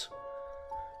jokes.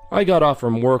 I got off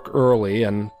from work early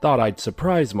and thought I'd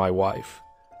surprise my wife.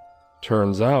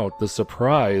 Turns out the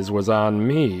surprise was on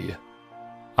me.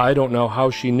 I don't know how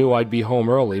she knew I'd be home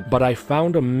early, but I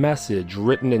found a message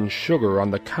written in sugar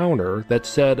on the counter that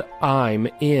said, "I'm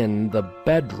in the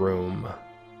bedroom."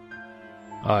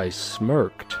 I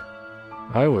smirked.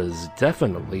 I was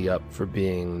definitely up for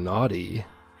being naughty.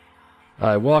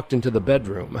 I walked into the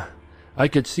bedroom. I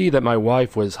could see that my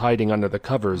wife was hiding under the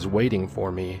covers waiting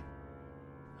for me.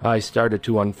 I started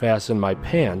to unfasten my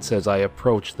pants as I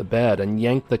approached the bed and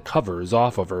yanked the covers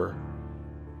off of her.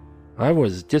 I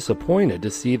was disappointed to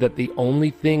see that the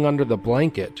only thing under the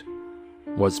blanket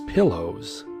was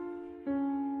pillows.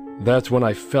 That's when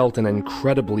I felt an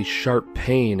incredibly sharp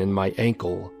pain in my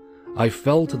ankle. I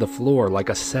fell to the floor like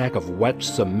a sack of wet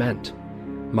cement.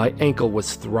 My ankle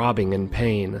was throbbing in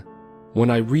pain. When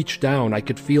I reached down, I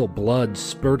could feel blood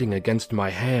spurting against my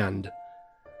hand.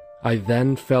 I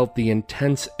then felt the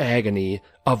intense agony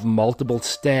of multiple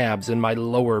stabs in my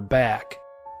lower back.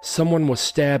 Someone was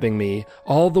stabbing me,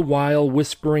 all the while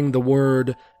whispering the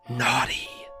word, "naughty,"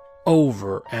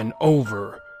 over and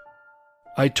over.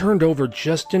 I turned over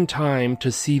just in time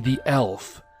to see the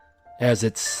elf as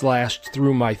it slashed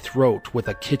through my throat with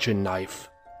a kitchen knife.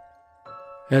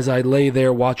 As I lay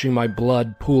there watching my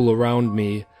blood pool around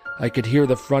me, I could hear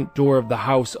the front door of the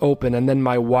house open and then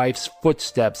my wife's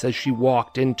footsteps as she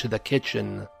walked into the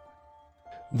kitchen.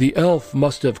 The elf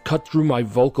must have cut through my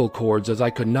vocal cords as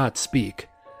I could not speak.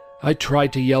 I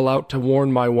tried to yell out to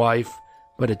warn my wife,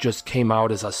 but it just came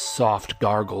out as a soft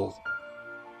gargle.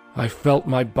 I felt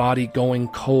my body going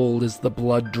cold as the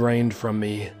blood drained from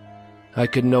me. I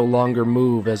could no longer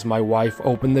move as my wife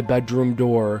opened the bedroom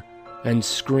door and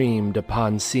screamed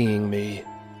upon seeing me.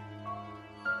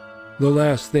 The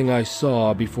last thing I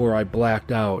saw before I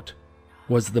blacked out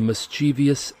was the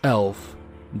mischievous elf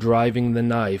driving the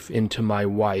knife into my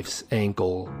wife's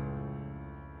ankle.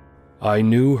 I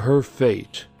knew her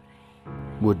fate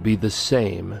would be the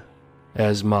same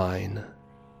as mine.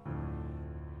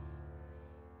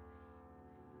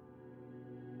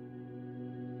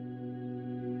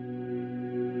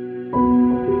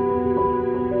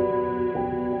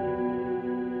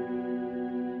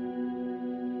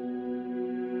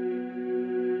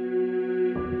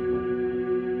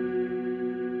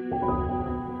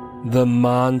 The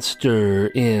Monster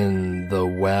in the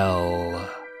Well.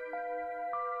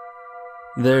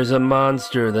 There's a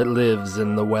monster that lives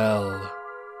in the well.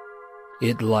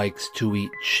 It likes to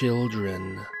eat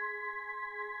children.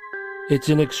 It's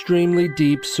an extremely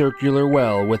deep circular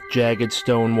well with jagged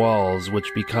stone walls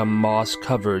which become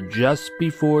moss-covered just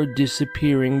before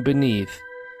disappearing beneath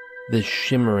the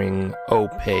shimmering,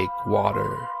 opaque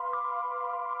water.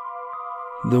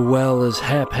 The well is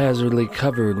haphazardly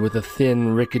covered with a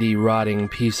thin, rickety, rotting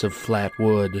piece of flat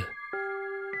wood.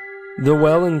 The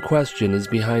well in question is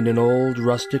behind an old,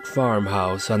 rustic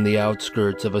farmhouse on the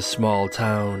outskirts of a small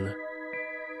town.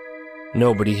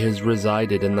 Nobody has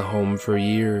resided in the home for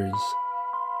years.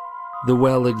 The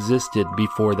well existed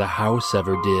before the house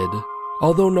ever did,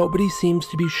 although nobody seems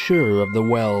to be sure of the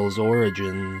well's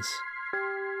origins.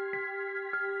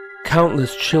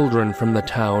 Countless children from the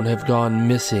town have gone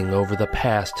missing over the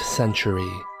past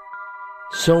century.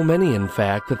 So many, in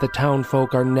fact, that the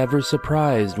townfolk are never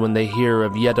surprised when they hear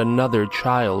of yet another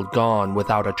child gone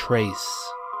without a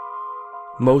trace.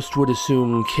 Most would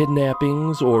assume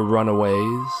kidnappings or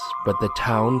runaways, but the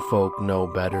townfolk know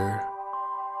better.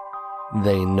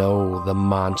 They know the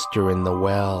monster in the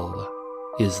well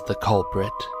is the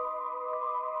culprit.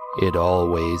 It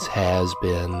always has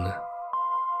been.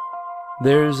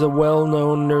 There's a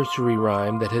well-known nursery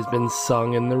rhyme that has been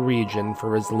sung in the region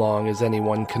for as long as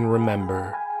anyone can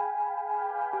remember.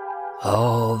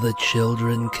 All the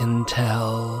children can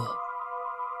tell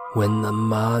when the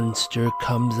monster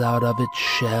comes out of its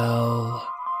shell.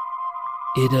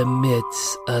 It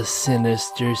emits a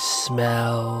sinister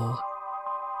smell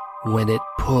when it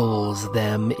pulls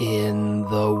them in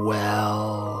the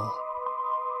well.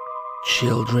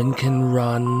 Children can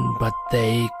run, but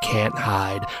they can't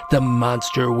hide. The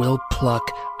monster will pluck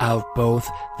out both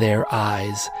their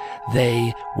eyes.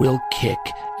 They will kick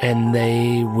and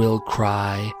they will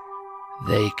cry.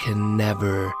 They can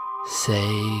never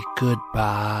say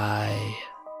goodbye.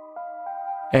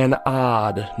 An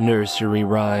odd nursery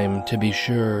rhyme, to be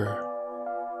sure.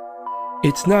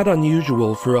 It's not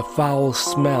unusual for a foul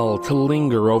smell to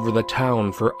linger over the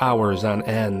town for hours on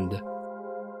end.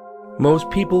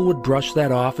 Most people would brush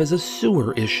that off as a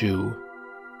sewer issue,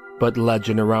 but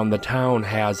legend around the town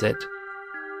has it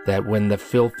that when the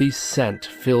filthy scent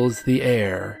fills the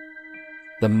air,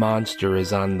 the monster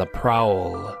is on the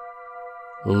prowl,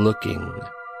 looking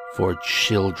for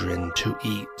children to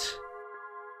eat.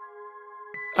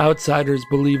 Outsiders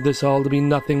believe this all to be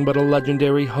nothing but a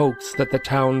legendary hoax that the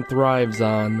town thrives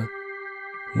on.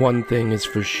 One thing is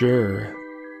for sure.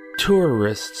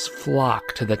 Tourists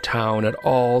flock to the town at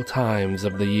all times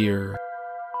of the year.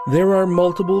 There are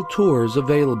multiple tours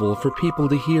available for people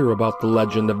to hear about the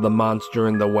legend of the monster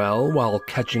in the well while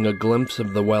catching a glimpse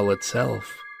of the well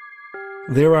itself.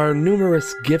 There are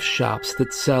numerous gift shops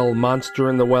that sell Monster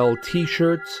in the Well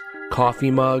t-shirts,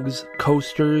 coffee mugs,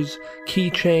 coasters,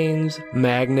 keychains,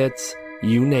 magnets,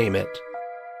 you name it.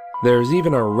 There's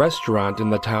even a restaurant in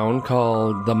the town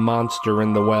called the Monster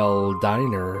in the Well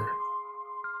Diner.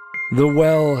 The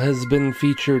well has been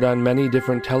featured on many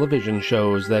different television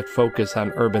shows that focus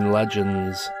on urban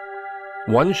legends.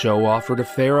 One show offered a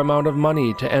fair amount of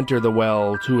money to enter the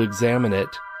well to examine it,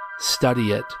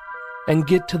 study it, and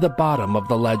get to the bottom of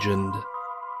the legend.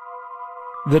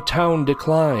 The town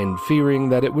declined, fearing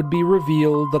that it would be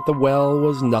revealed that the well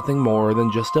was nothing more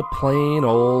than just a plain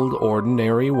old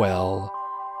ordinary well.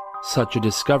 Such a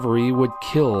discovery would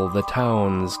kill the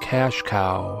town's cash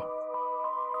cow.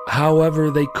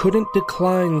 However, they couldn't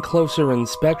decline closer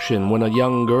inspection when a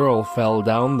young girl fell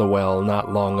down the well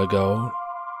not long ago.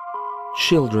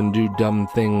 Children do dumb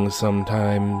things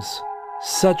sometimes,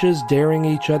 such as daring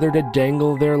each other to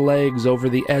dangle their legs over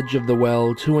the edge of the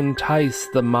well to entice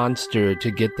the monster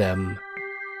to get them.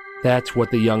 That's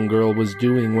what the young girl was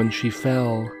doing when she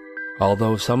fell,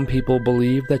 although some people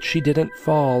believe that she didn't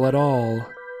fall at all.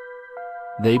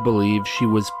 They believe she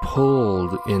was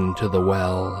pulled into the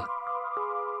well.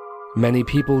 Many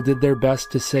people did their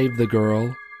best to save the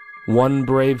girl. One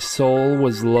brave soul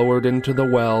was lowered into the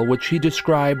well, which he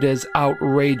described as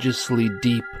outrageously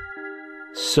deep.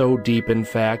 So deep, in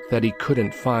fact, that he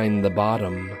couldn't find the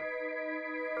bottom.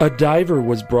 A diver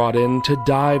was brought in to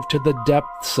dive to the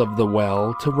depths of the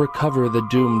well to recover the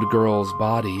doomed girl's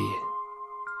body.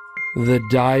 The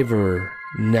diver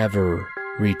never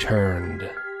returned.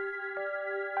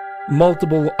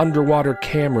 Multiple underwater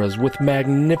cameras with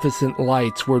magnificent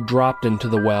lights were dropped into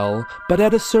the well, but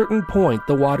at a certain point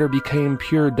the water became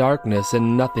pure darkness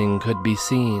and nothing could be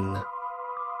seen.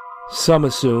 Some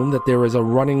assume that there is a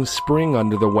running spring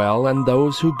under the well, and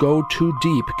those who go too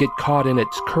deep get caught in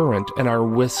its current and are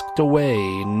whisked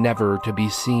away, never to be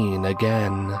seen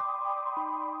again.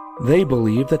 They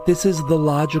believe that this is the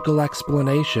logical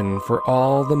explanation for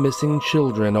all the missing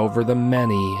children over the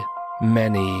many,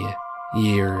 many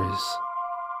years.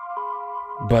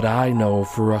 But I know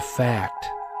for a fact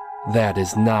that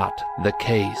is not the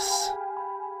case.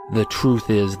 The truth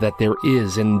is that there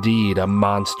is indeed a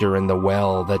monster in the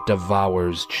well that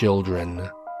devours children.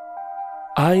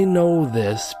 I know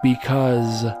this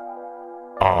because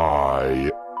I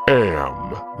I am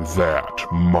that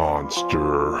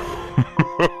monster.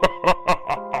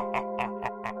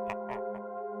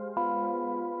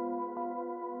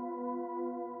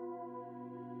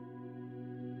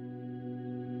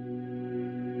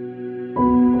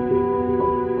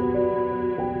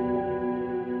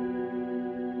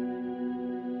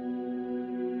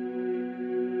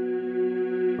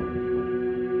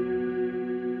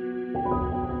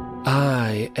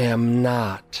 I am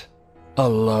not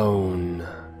alone.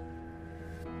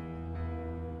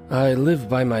 I live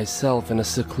by myself in a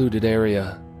secluded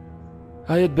area.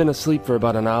 I had been asleep for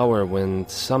about an hour when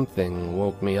something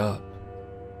woke me up.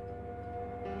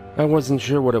 I wasn't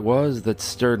sure what it was that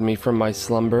stirred me from my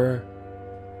slumber,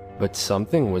 but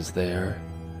something was there.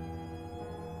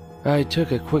 I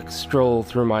took a quick stroll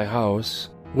through my house,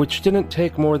 which didn't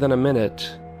take more than a minute.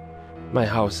 My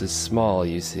house is small,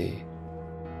 you see.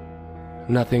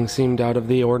 Nothing seemed out of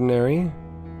the ordinary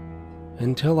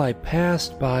until I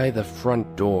passed by the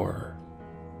front door.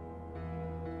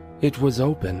 It was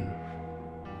open.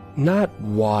 Not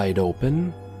wide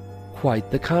open,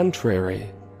 quite the contrary.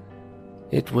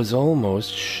 It was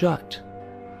almost shut.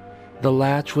 The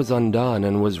latch was undone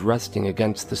and was resting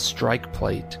against the strike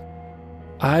plate.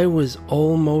 I was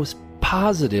almost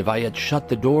positive I had shut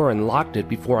the door and locked it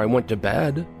before I went to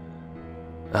bed.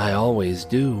 I always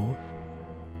do.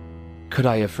 Could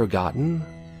I have forgotten?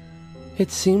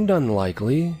 It seemed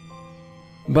unlikely,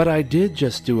 but I did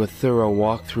just do a thorough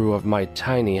walkthrough of my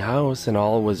tiny house and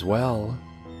all was well.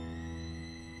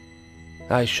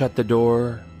 I shut the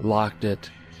door, locked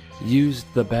it, used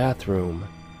the bathroom,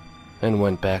 and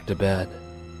went back to bed.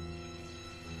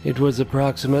 It was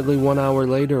approximately 1 hour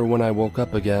later when I woke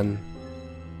up again.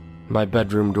 My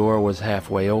bedroom door was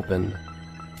halfway open,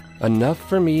 enough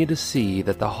for me to see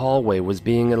that the hallway was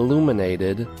being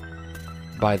illuminated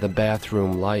by the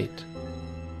bathroom light.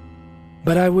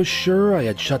 But I was sure I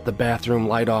had shut the bathroom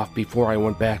light off before I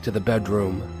went back to the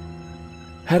bedroom.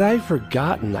 Had I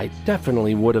forgotten, I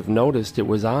definitely would have noticed it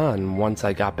was on once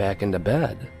I got back into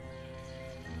bed.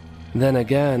 Then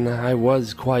again, I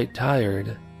was quite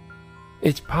tired.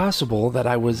 It's possible that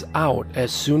I was out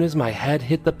as soon as my head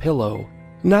hit the pillow,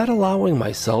 not allowing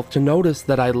myself to notice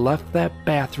that I left that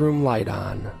bathroom light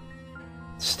on.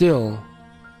 Still,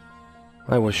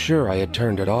 I was sure I had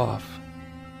turned it off.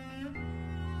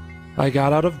 I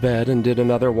got out of bed and did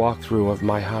another walkthrough of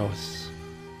my house.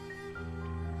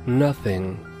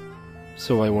 Nothing,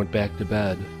 so I went back to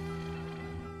bed.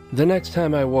 The next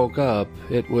time I woke up,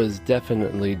 it was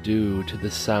definitely due to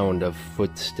the sound of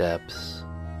footsteps.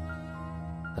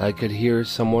 I could hear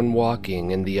someone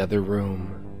walking in the other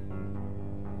room.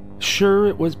 Sure,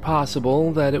 it was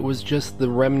possible that it was just the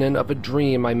remnant of a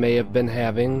dream I may have been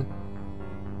having,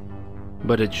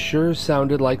 but it sure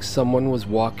sounded like someone was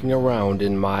walking around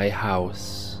in my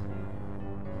house.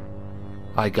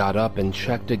 I got up and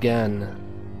checked again.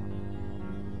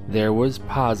 There was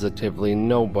positively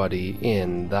nobody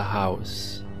in the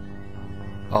house.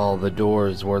 All the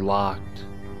doors were locked.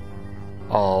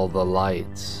 All the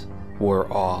lights were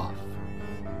off.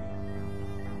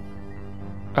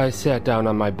 I sat down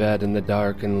on my bed in the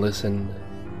dark and listened.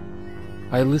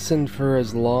 I listened for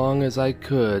as long as I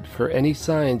could for any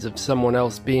signs of someone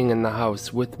else being in the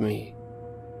house with me.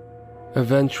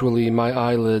 Eventually, my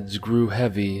eyelids grew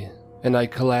heavy, and I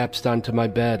collapsed onto my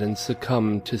bed and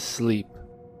succumbed to sleep.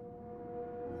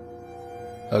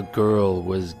 A girl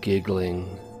was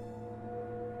giggling.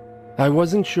 I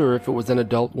wasn't sure if it was an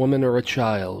adult woman or a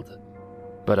child,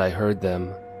 but I heard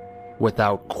them.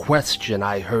 Without question,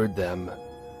 I heard them.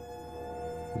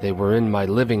 They were in my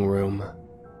living room.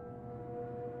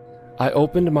 I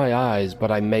opened my eyes, but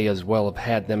I may as well have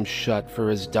had them shut for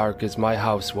as dark as my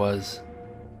house was.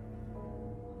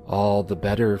 All the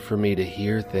better for me to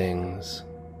hear things.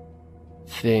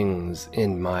 Things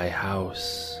in my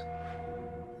house.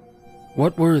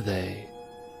 What were they?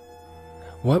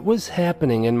 What was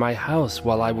happening in my house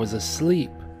while I was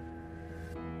asleep?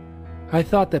 I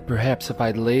thought that perhaps if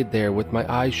I laid there with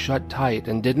my eyes shut tight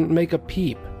and didn't make a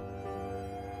peep,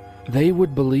 they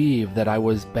would believe that I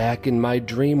was back in my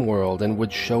dream world and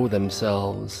would show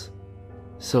themselves.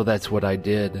 So that's what I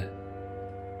did.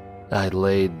 I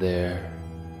laid there.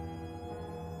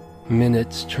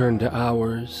 Minutes turned to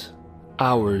hours,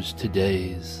 hours to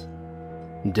days,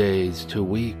 days to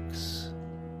weeks.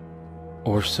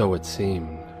 Or so it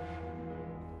seemed.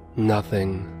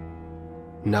 Nothing,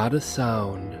 not a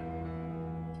sound.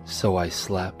 So I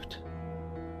slept.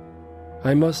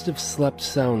 I must have slept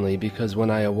soundly because when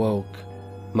I awoke,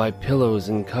 my pillows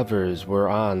and covers were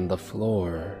on the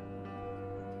floor.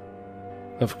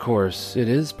 Of course, it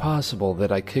is possible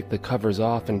that I kicked the covers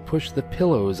off and pushed the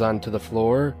pillows onto the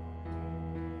floor.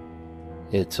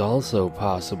 It's also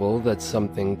possible that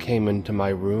something came into my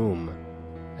room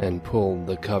and pulled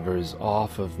the covers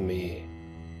off of me.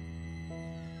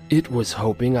 It was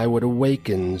hoping I would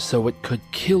awaken so it could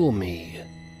kill me.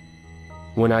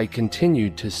 When I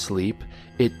continued to sleep,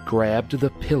 it grabbed the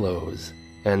pillows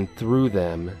and threw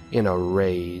them in a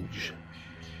rage.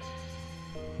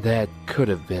 That could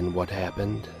have been what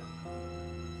happened.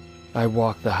 I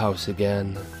walked the house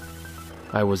again.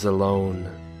 I was alone,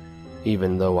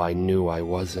 even though I knew I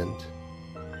wasn't.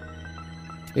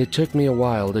 It took me a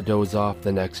while to doze off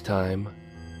the next time.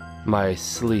 My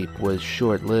sleep was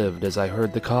short-lived as I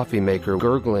heard the coffee maker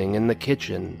gurgling in the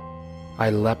kitchen. I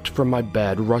leapt from my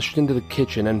bed, rushed into the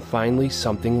kitchen, and finally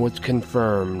something was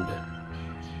confirmed.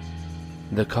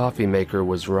 The coffee maker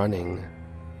was running.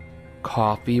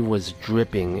 Coffee was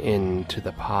dripping into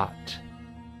the pot.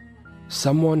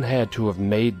 Someone had to have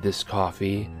made this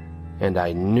coffee, and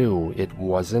I knew it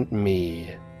wasn't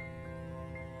me.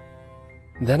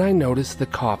 Then I noticed the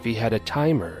coffee had a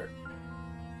timer.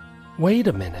 Wait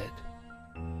a minute.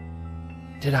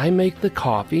 Did I make the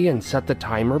coffee and set the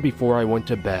timer before I went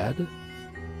to bed?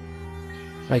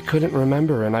 I couldn't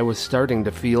remember, and I was starting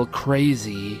to feel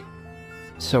crazy.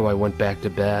 So I went back to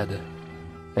bed,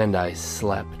 and I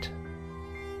slept.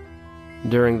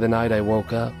 During the night, I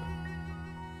woke up.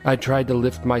 I tried to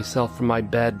lift myself from my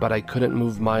bed, but I couldn't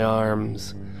move my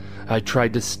arms. I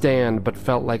tried to stand, but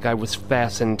felt like I was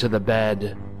fastened to the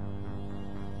bed.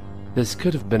 This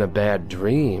could have been a bad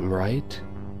dream, right?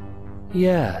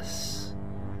 Yes,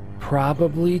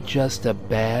 probably just a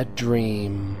bad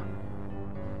dream.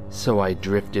 So I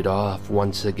drifted off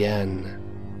once again.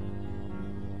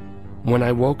 When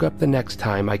I woke up the next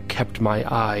time, I kept my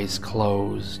eyes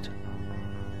closed.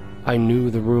 I knew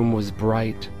the room was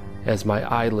bright, as my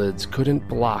eyelids couldn't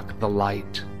block the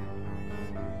light.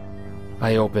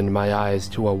 I opened my eyes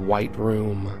to a white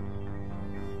room.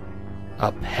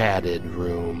 A padded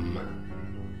room.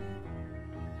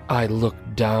 I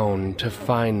looked down to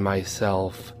find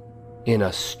myself in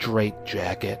a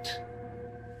straitjacket.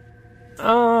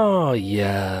 Oh,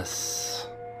 yes.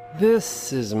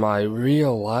 This is my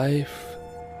real life.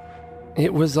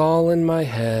 It was all in my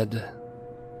head.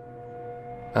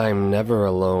 I'm never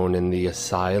alone in the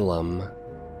asylum,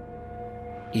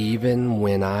 even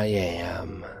when I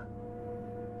am.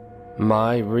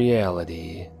 My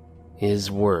reality is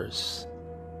worse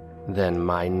than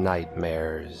my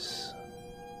nightmares.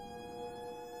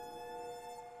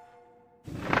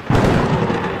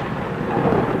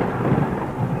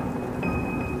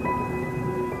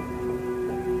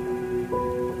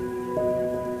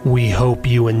 We hope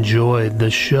you enjoyed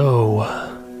the show.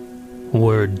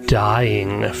 We're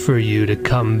dying for you to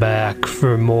come back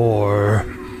for more.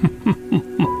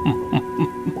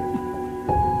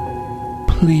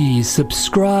 Please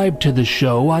subscribe to the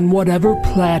show on whatever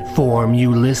platform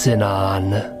you listen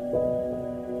on.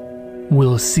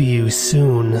 We'll see you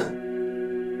soon.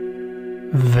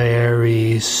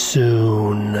 Very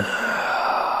soon.